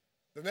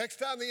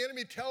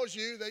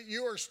that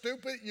you are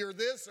stupid, you're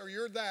this or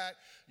you're that,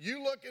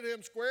 you look at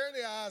him square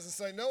in the eyes and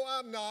say, no,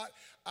 I'm not.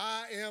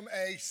 I am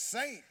a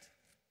saint.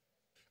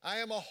 I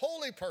am a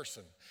holy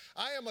person.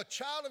 I am a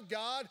child of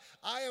God.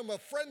 I am a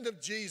friend of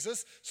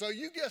Jesus. So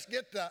you just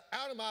get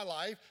out of my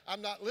life.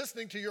 I'm not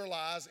listening to your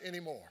lies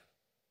anymore.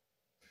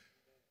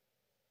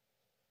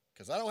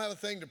 Because I don't have a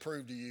thing to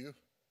prove to you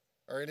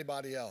or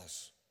anybody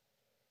else.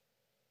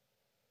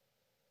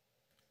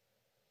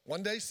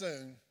 One day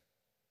soon,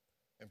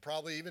 and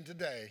probably even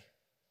today,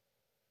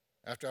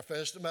 after I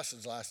finished the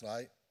message last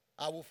night,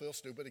 I will feel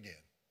stupid again.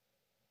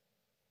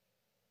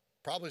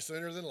 Probably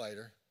sooner than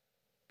later,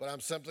 but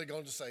I'm simply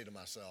going to say to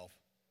myself,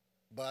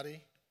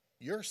 buddy,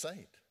 you're a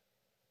saint.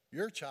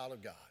 You're a child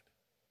of God.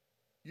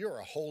 You're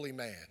a holy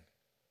man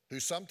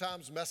who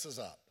sometimes messes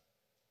up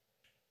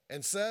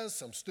and says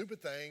some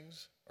stupid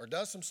things or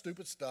does some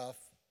stupid stuff,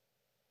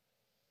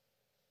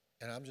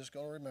 and I'm just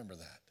going to remember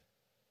that.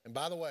 And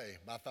by the way,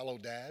 my fellow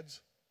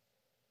dads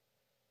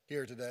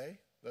here today,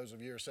 those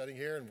of you who are sitting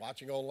here and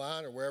watching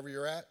online or wherever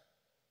you're at,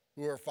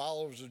 who are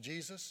followers of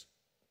Jesus,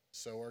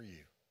 so are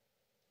you.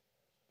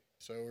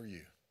 So are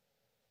you.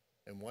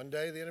 And one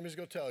day the enemy's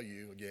going to tell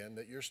you again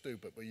that you're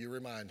stupid, but you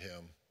remind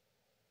him,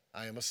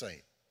 I am a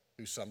saint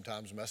who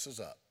sometimes messes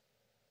up,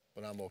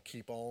 but I'm going to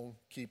keep on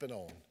keeping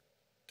on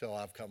till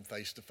I've come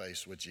face to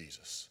face with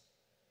Jesus.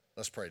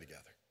 Let's pray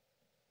together.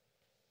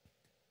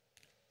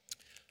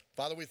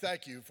 Father, we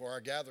thank you for our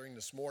gathering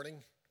this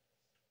morning.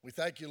 We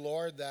thank you,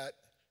 Lord, that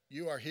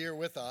you are here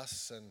with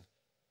us. And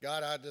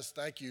God, I just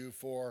thank you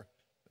for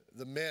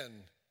the men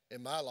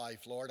in my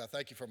life, Lord. I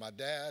thank you for my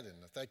dad, and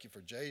I thank you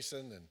for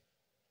Jason and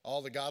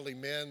all the godly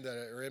men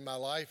that are in my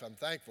life. I'm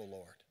thankful,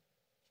 Lord.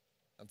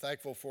 I'm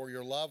thankful for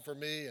your love for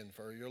me and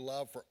for your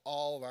love for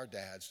all of our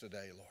dads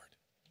today, Lord.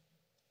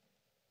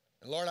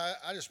 And Lord,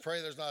 I just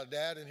pray there's not a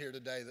dad in here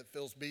today that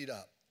feels beat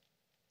up.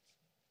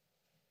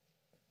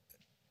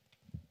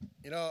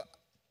 You know,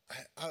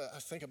 I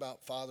think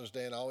about Father's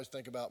Day, and I always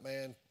think about,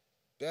 man,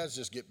 dads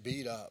just get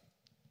beat up.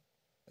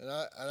 And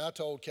I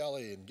told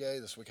Kelly and Gay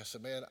this week, I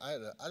said, man, I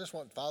just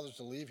want fathers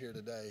to leave here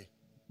today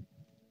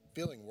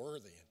feeling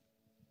worthy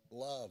and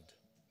loved.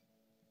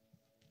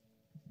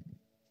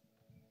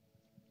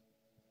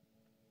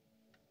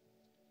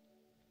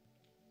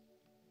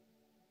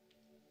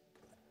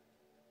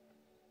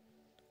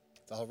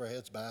 With all of our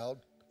heads bowed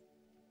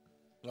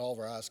and all of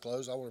our eyes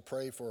closed, I want to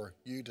pray for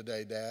you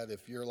today, Dad,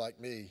 if you're like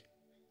me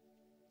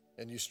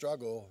and you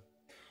struggle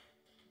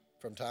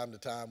from time to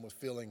time with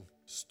feeling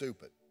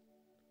stupid.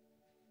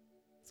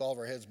 With all of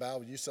our heads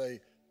bowed, would you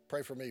say,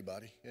 pray for me,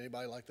 buddy?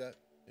 Anybody like that?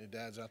 Any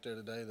dads out there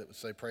today that would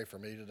say, pray for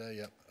me today?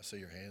 Yep, I see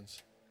your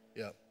hands.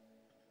 Yep,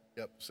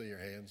 see your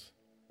hands.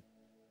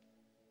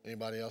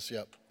 Anybody else?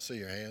 Yep, see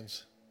your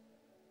hands.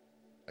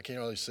 I can't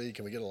really see.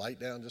 Can we get a light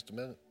down just a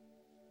minute?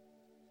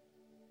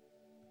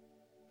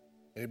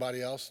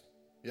 Anybody else?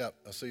 Yep,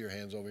 I see your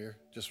hands over here.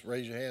 Just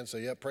raise your hand and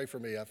say, yep, pray for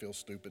me. I feel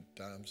stupid at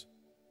times.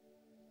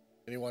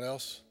 Anyone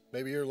else?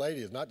 Maybe you're a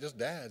lady. It's not just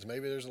dads.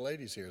 Maybe there's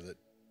ladies here that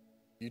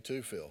you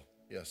too feel.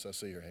 Yes, I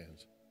see your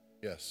hands.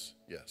 Yes.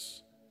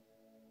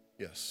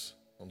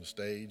 On the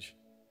stage.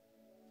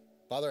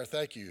 Father, I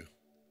thank you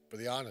for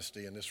the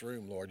honesty in this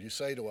room, Lord. You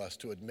say to us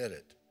to admit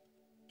it.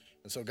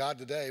 And so, God,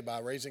 today, by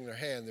raising their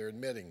hand, they're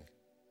admitting,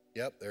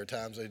 yep, there are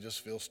times they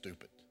just feel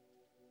stupid.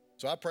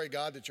 So I pray,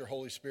 God, that your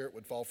Holy Spirit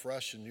would fall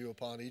fresh and new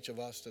upon each of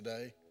us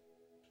today,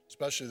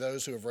 especially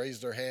those who have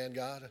raised their hand,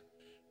 God.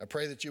 I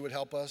pray that you would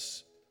help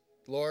us,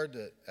 Lord,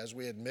 that as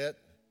we admit,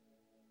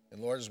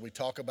 and Lord, as we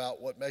talk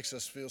about what makes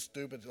us feel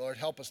stupid, Lord,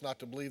 help us not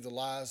to believe the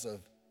lies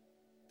of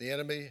the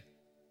enemy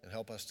and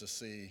help us to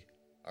see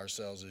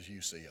ourselves as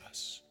you see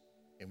us.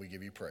 And we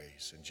give you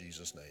praise in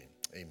Jesus' name,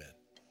 amen.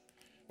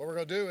 What we're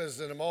going to do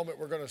is in a moment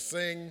we're going to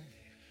sing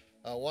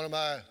one of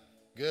my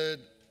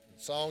good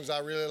songs I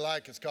really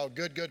like. It's called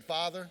Good, Good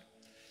Father.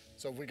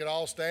 So if we could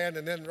all stand,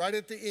 and then right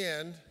at the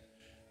end,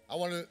 I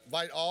want to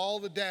invite all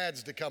the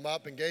dads to come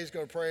up, and Gay's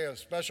going to pray a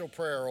special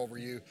prayer over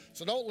you.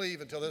 So don't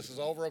leave until this is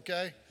over,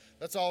 okay?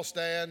 Let's all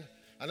stand.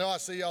 I know I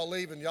see y'all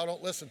leaving. Y'all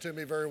don't listen to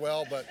me very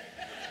well, but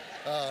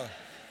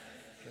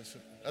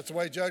that's the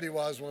way Jody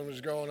was when we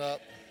was growing up.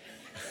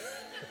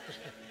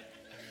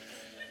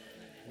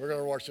 We're going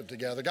to worship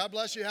together. God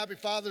bless you. Happy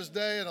Father's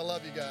Day, and I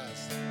love you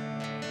guys.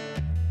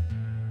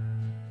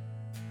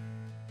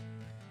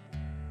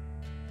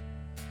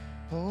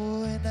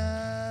 Oh, and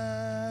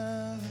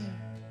I've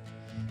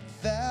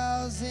heard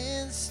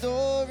 1,000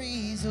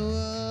 stories of what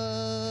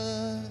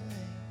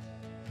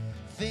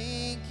I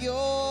think you're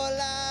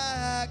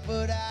like,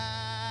 but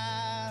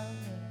I've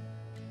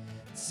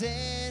heard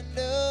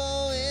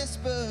tender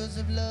whispers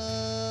of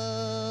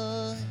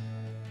love,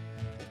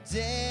 the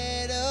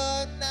dead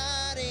of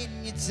night,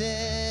 and you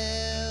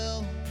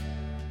tell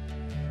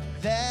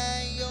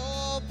that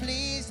you're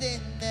pleased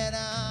and that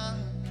I'm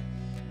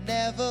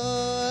never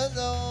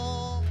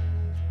alone.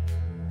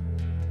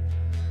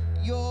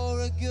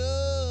 You're a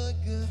good,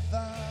 good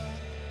Father.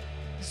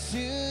 It's who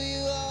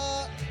you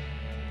are.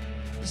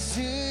 It's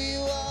who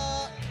you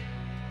are.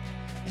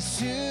 It's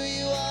who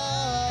you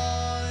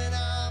are. And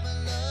I'm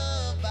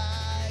loved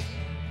by you.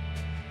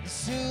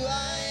 It's who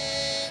I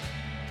am.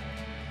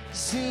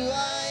 It's who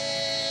I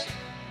am.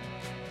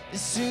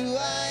 It's who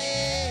I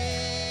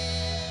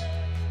am.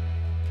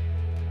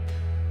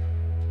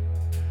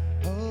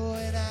 Oh,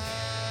 and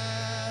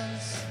I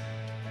see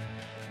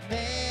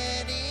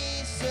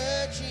many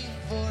searching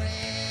for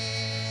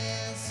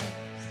answers,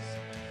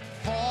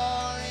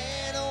 far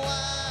and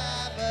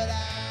wide, but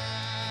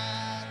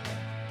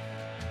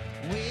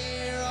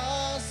we're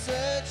all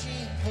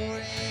searching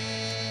for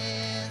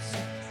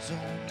answers.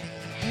 Only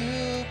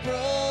you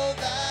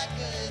provide,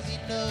 'cause you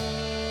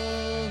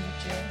know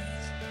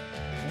just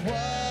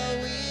what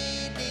we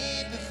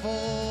need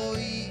before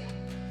we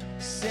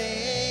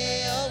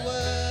say a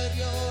word.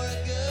 You're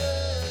a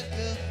good,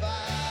 good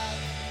Father.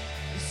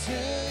 It's who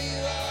you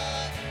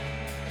are.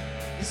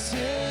 It's who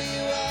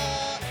you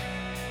are.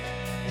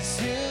 It's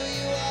who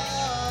you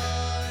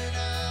are. And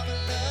I'm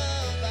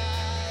loved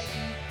by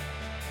you.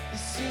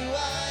 It's who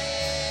I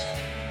am.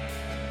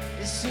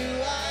 It's who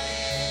I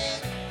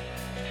am.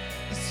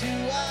 It's who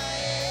I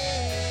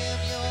am.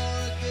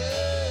 You're a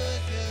good,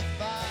 good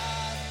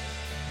Father.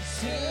 It's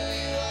who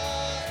you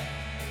are.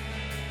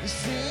 It's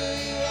who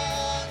you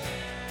are.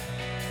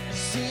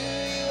 It's who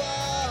you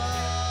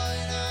are.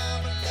 And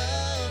I'm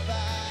loved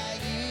by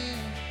you.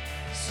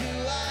 It's who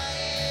I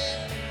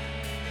am.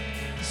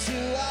 It's who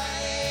I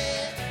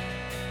am.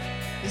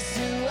 It's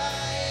who I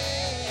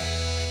am.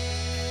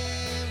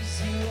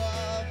 You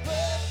are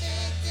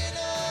perfect in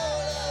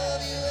all of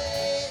your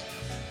ways.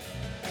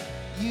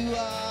 You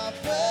are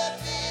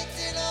perfect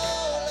in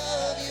all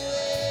of your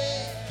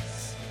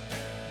ways.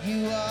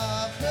 You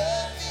are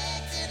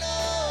perfect in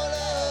all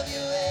of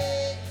your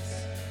ways.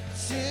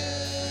 It's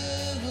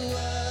who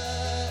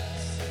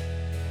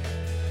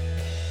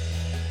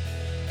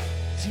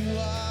You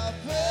are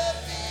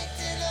perfect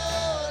in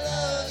all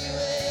of your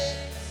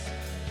ways.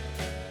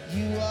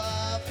 You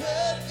are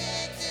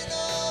perfect in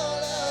all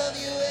of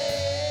your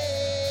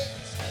ways.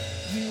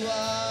 You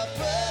are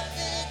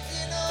perfect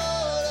in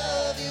all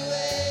of your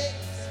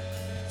ways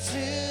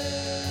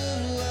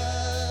to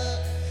us.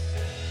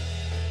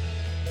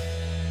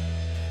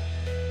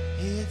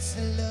 It's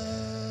the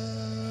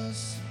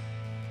love's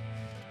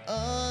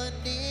undeniable.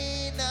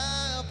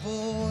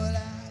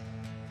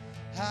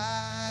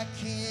 I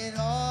can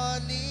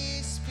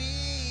hardly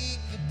speak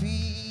the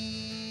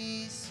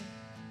peace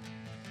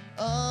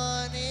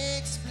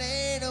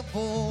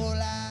unexplainable.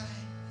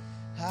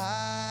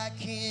 I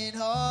can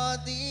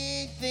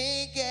hardly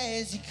think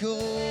as you go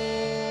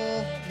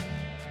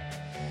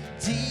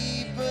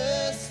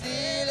deeper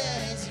still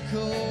as you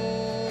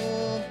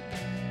go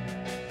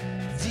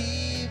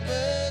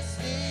deeper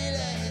still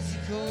as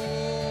you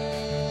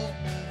go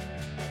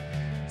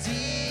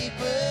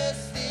deeper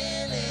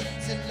still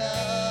into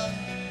love.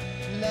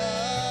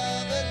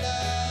 Love,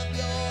 love,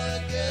 you're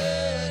a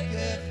good,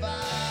 good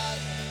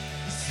Father.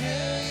 It's who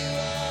you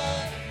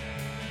are.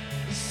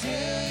 It's who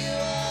you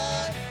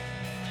are.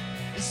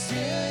 It's who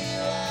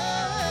you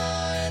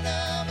are. And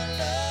I'm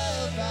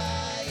loved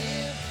by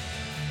you.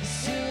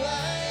 It's who I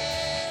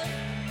am.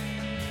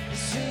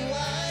 It's who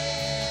I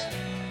am.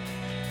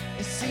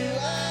 It's who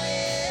I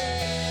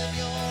am.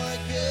 You're a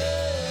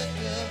good,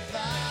 good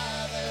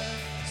Father.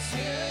 It's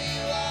who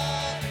you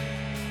are.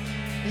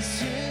 It's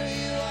who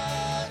you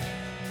are.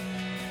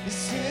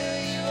 It's who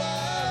you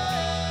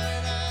are,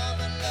 and I'm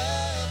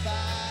loved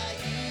by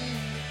you.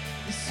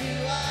 It's who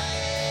I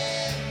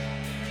am.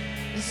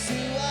 It's who I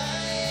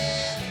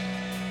am.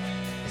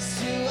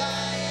 It's who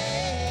I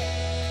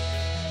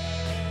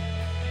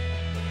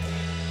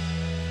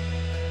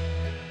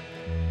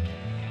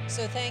am.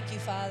 So thank you,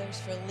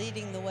 fathers, for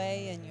leading the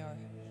way in your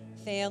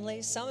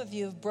families. Some of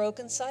you have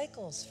broken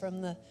cycles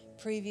from the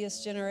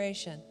previous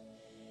generation,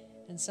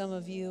 and some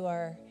of you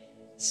are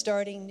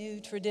starting new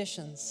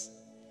traditions.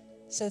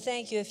 So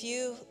thank you. If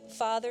you,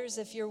 fathers,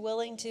 if you're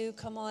willing to,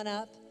 come on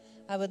up.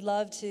 I would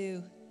love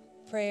to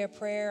pray a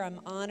prayer. I'm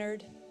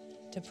honored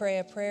to pray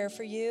a prayer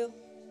for you.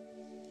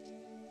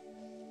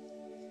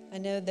 I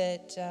know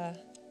that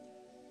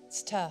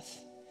it's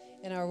tough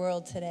in our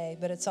world today,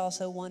 but it's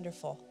also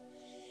wonderful.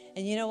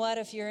 And you know what?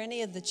 If you're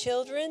any of the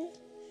children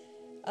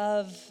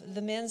of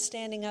the men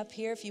standing up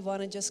here, if you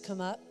want to just come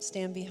up,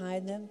 stand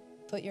behind them,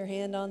 put your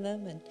hand on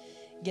them, and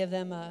give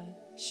them a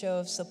show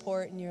of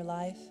support in your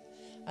life.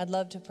 I'd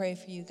love to pray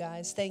for you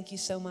guys. Thank you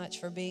so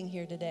much for being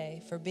here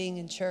today, for being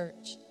in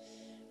church,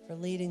 for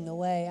leading the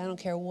way. I don't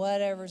care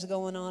whatever's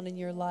going on in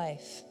your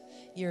life,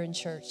 you're in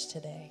church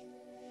today.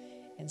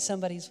 And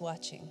somebody's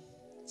watching.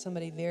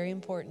 Somebody very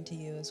important to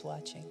you is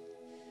watching.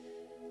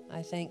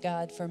 I thank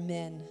God for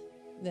men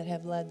that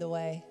have led the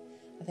way.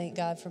 I thank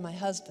God for my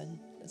husband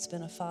that's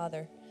been a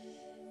father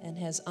and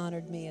has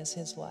honored me as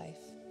his wife.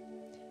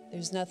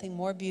 There's nothing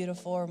more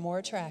beautiful or more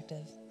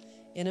attractive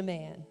in a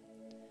man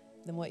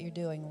than what you're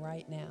doing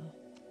right now.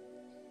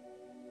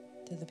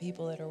 To the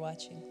people that are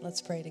watching,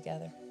 let's pray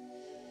together.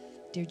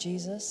 Dear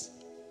Jesus,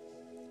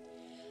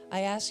 I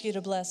ask you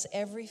to bless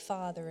every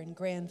father and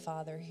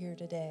grandfather here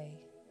today.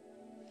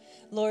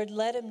 Lord,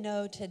 let him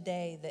know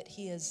today that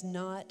he is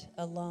not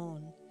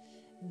alone,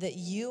 that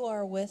you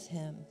are with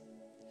him,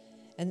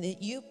 and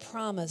that you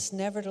promise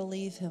never to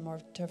leave him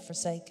or to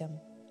forsake him,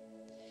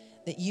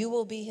 that you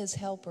will be his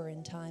helper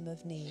in time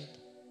of need.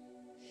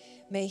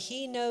 May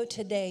he know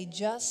today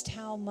just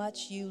how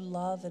much you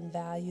love and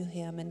value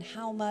him and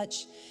how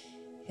much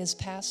his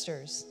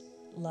pastors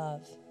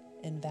love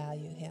and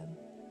value him.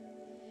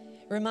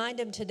 Remind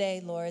him today,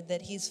 Lord,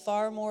 that he's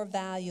far more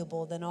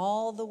valuable than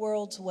all the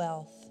world's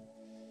wealth.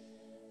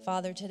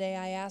 Father, today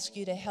I ask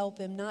you to help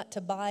him not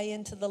to buy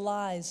into the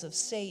lies of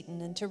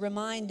Satan and to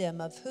remind him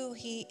of who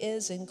he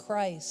is in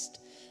Christ,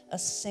 a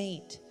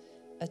saint,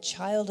 a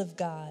child of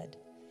God,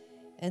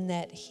 and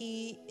that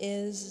he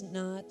is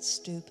not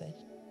stupid.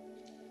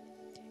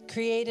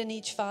 Create in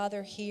each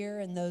father here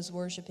and those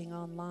worshiping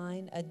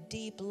online a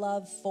deep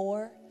love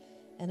for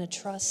and a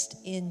trust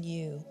in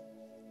you.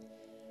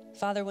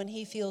 Father, when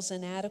he feels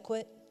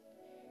inadequate,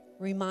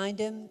 remind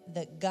him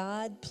that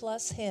God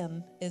plus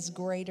him is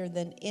greater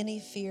than any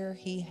fear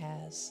he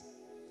has.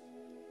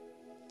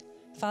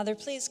 Father,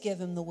 please give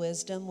him the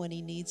wisdom when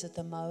he needs it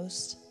the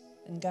most.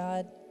 And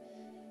God,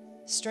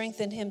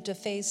 strengthen him to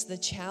face the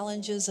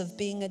challenges of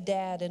being a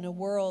dad in a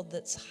world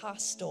that's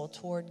hostile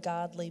toward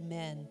godly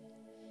men.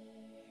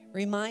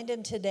 Remind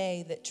him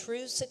today that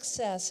true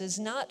success is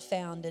not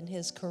found in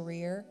his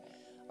career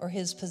or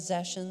his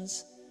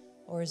possessions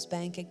or his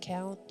bank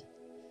account,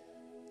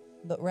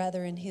 but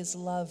rather in his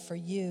love for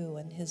you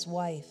and his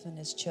wife and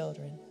his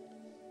children.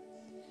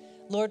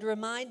 Lord,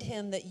 remind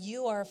him that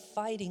you are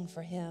fighting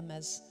for him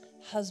as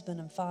husband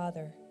and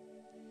father.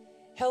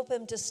 Help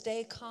him to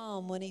stay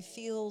calm when he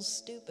feels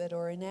stupid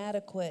or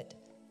inadequate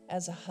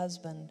as a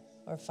husband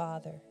or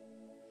father.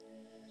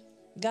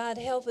 God,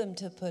 help him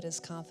to put his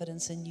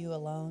confidence in you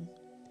alone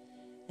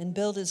and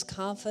build his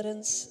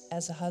confidence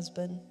as a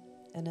husband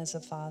and as a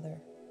father.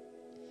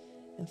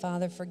 And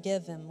Father,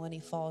 forgive him when he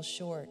falls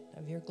short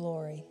of your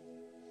glory.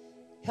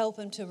 Help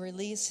him to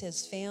release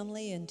his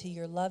family into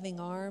your loving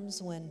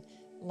arms when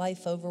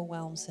life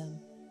overwhelms him.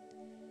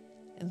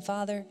 And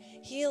Father,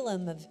 heal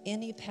him of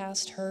any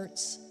past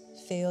hurts,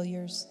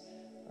 failures,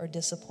 or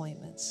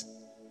disappointments.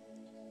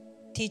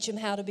 Teach him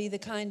how to be the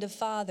kind of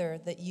father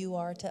that you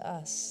are to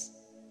us,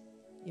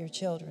 your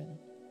children.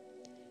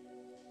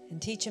 And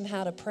teach him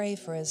how to pray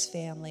for his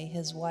family,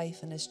 his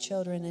wife, and his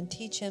children. And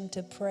teach him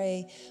to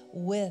pray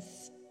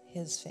with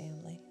his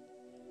family.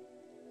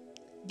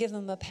 Give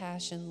him a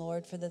passion,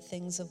 Lord, for the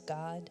things of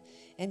God.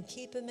 And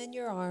keep him in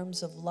your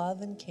arms of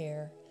love and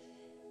care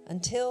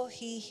until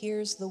he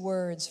hears the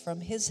words from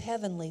his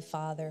heavenly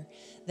Father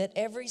that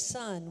every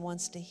son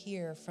wants to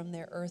hear from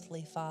their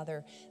earthly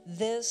father.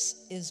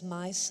 This is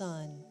my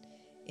son,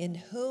 in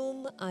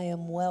whom I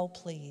am well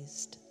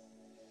pleased.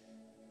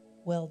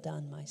 Well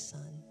done, my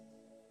son.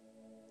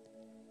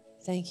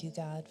 Thank you,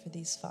 God, for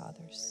these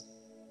fathers.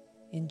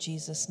 In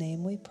Jesus'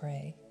 name we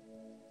pray.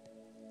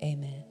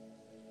 Amen.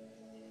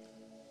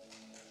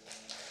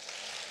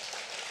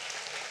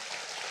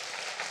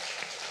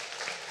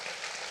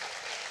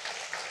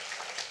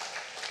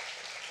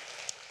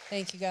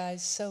 Thank you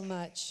guys so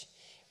much.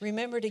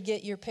 Remember to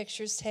get your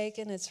pictures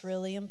taken. It's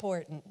really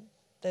important.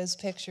 Those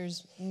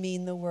pictures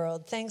mean the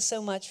world. Thanks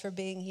so much for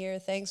being here.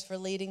 Thanks for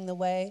leading the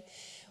way.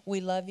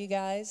 We love you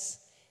guys.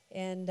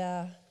 And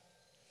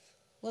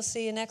we'll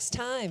see you next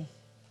time.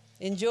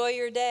 Enjoy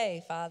your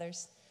day,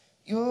 fathers.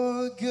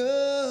 You're a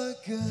good,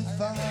 good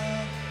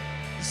father.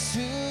 It's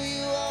who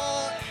you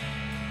are.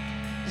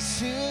 It's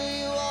who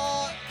you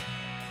are.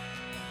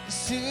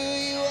 It's who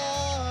you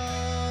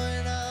are.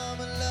 And I'm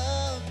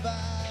loved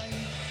by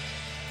you.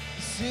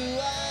 It's who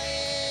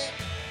I am.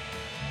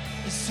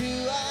 It's who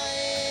I am.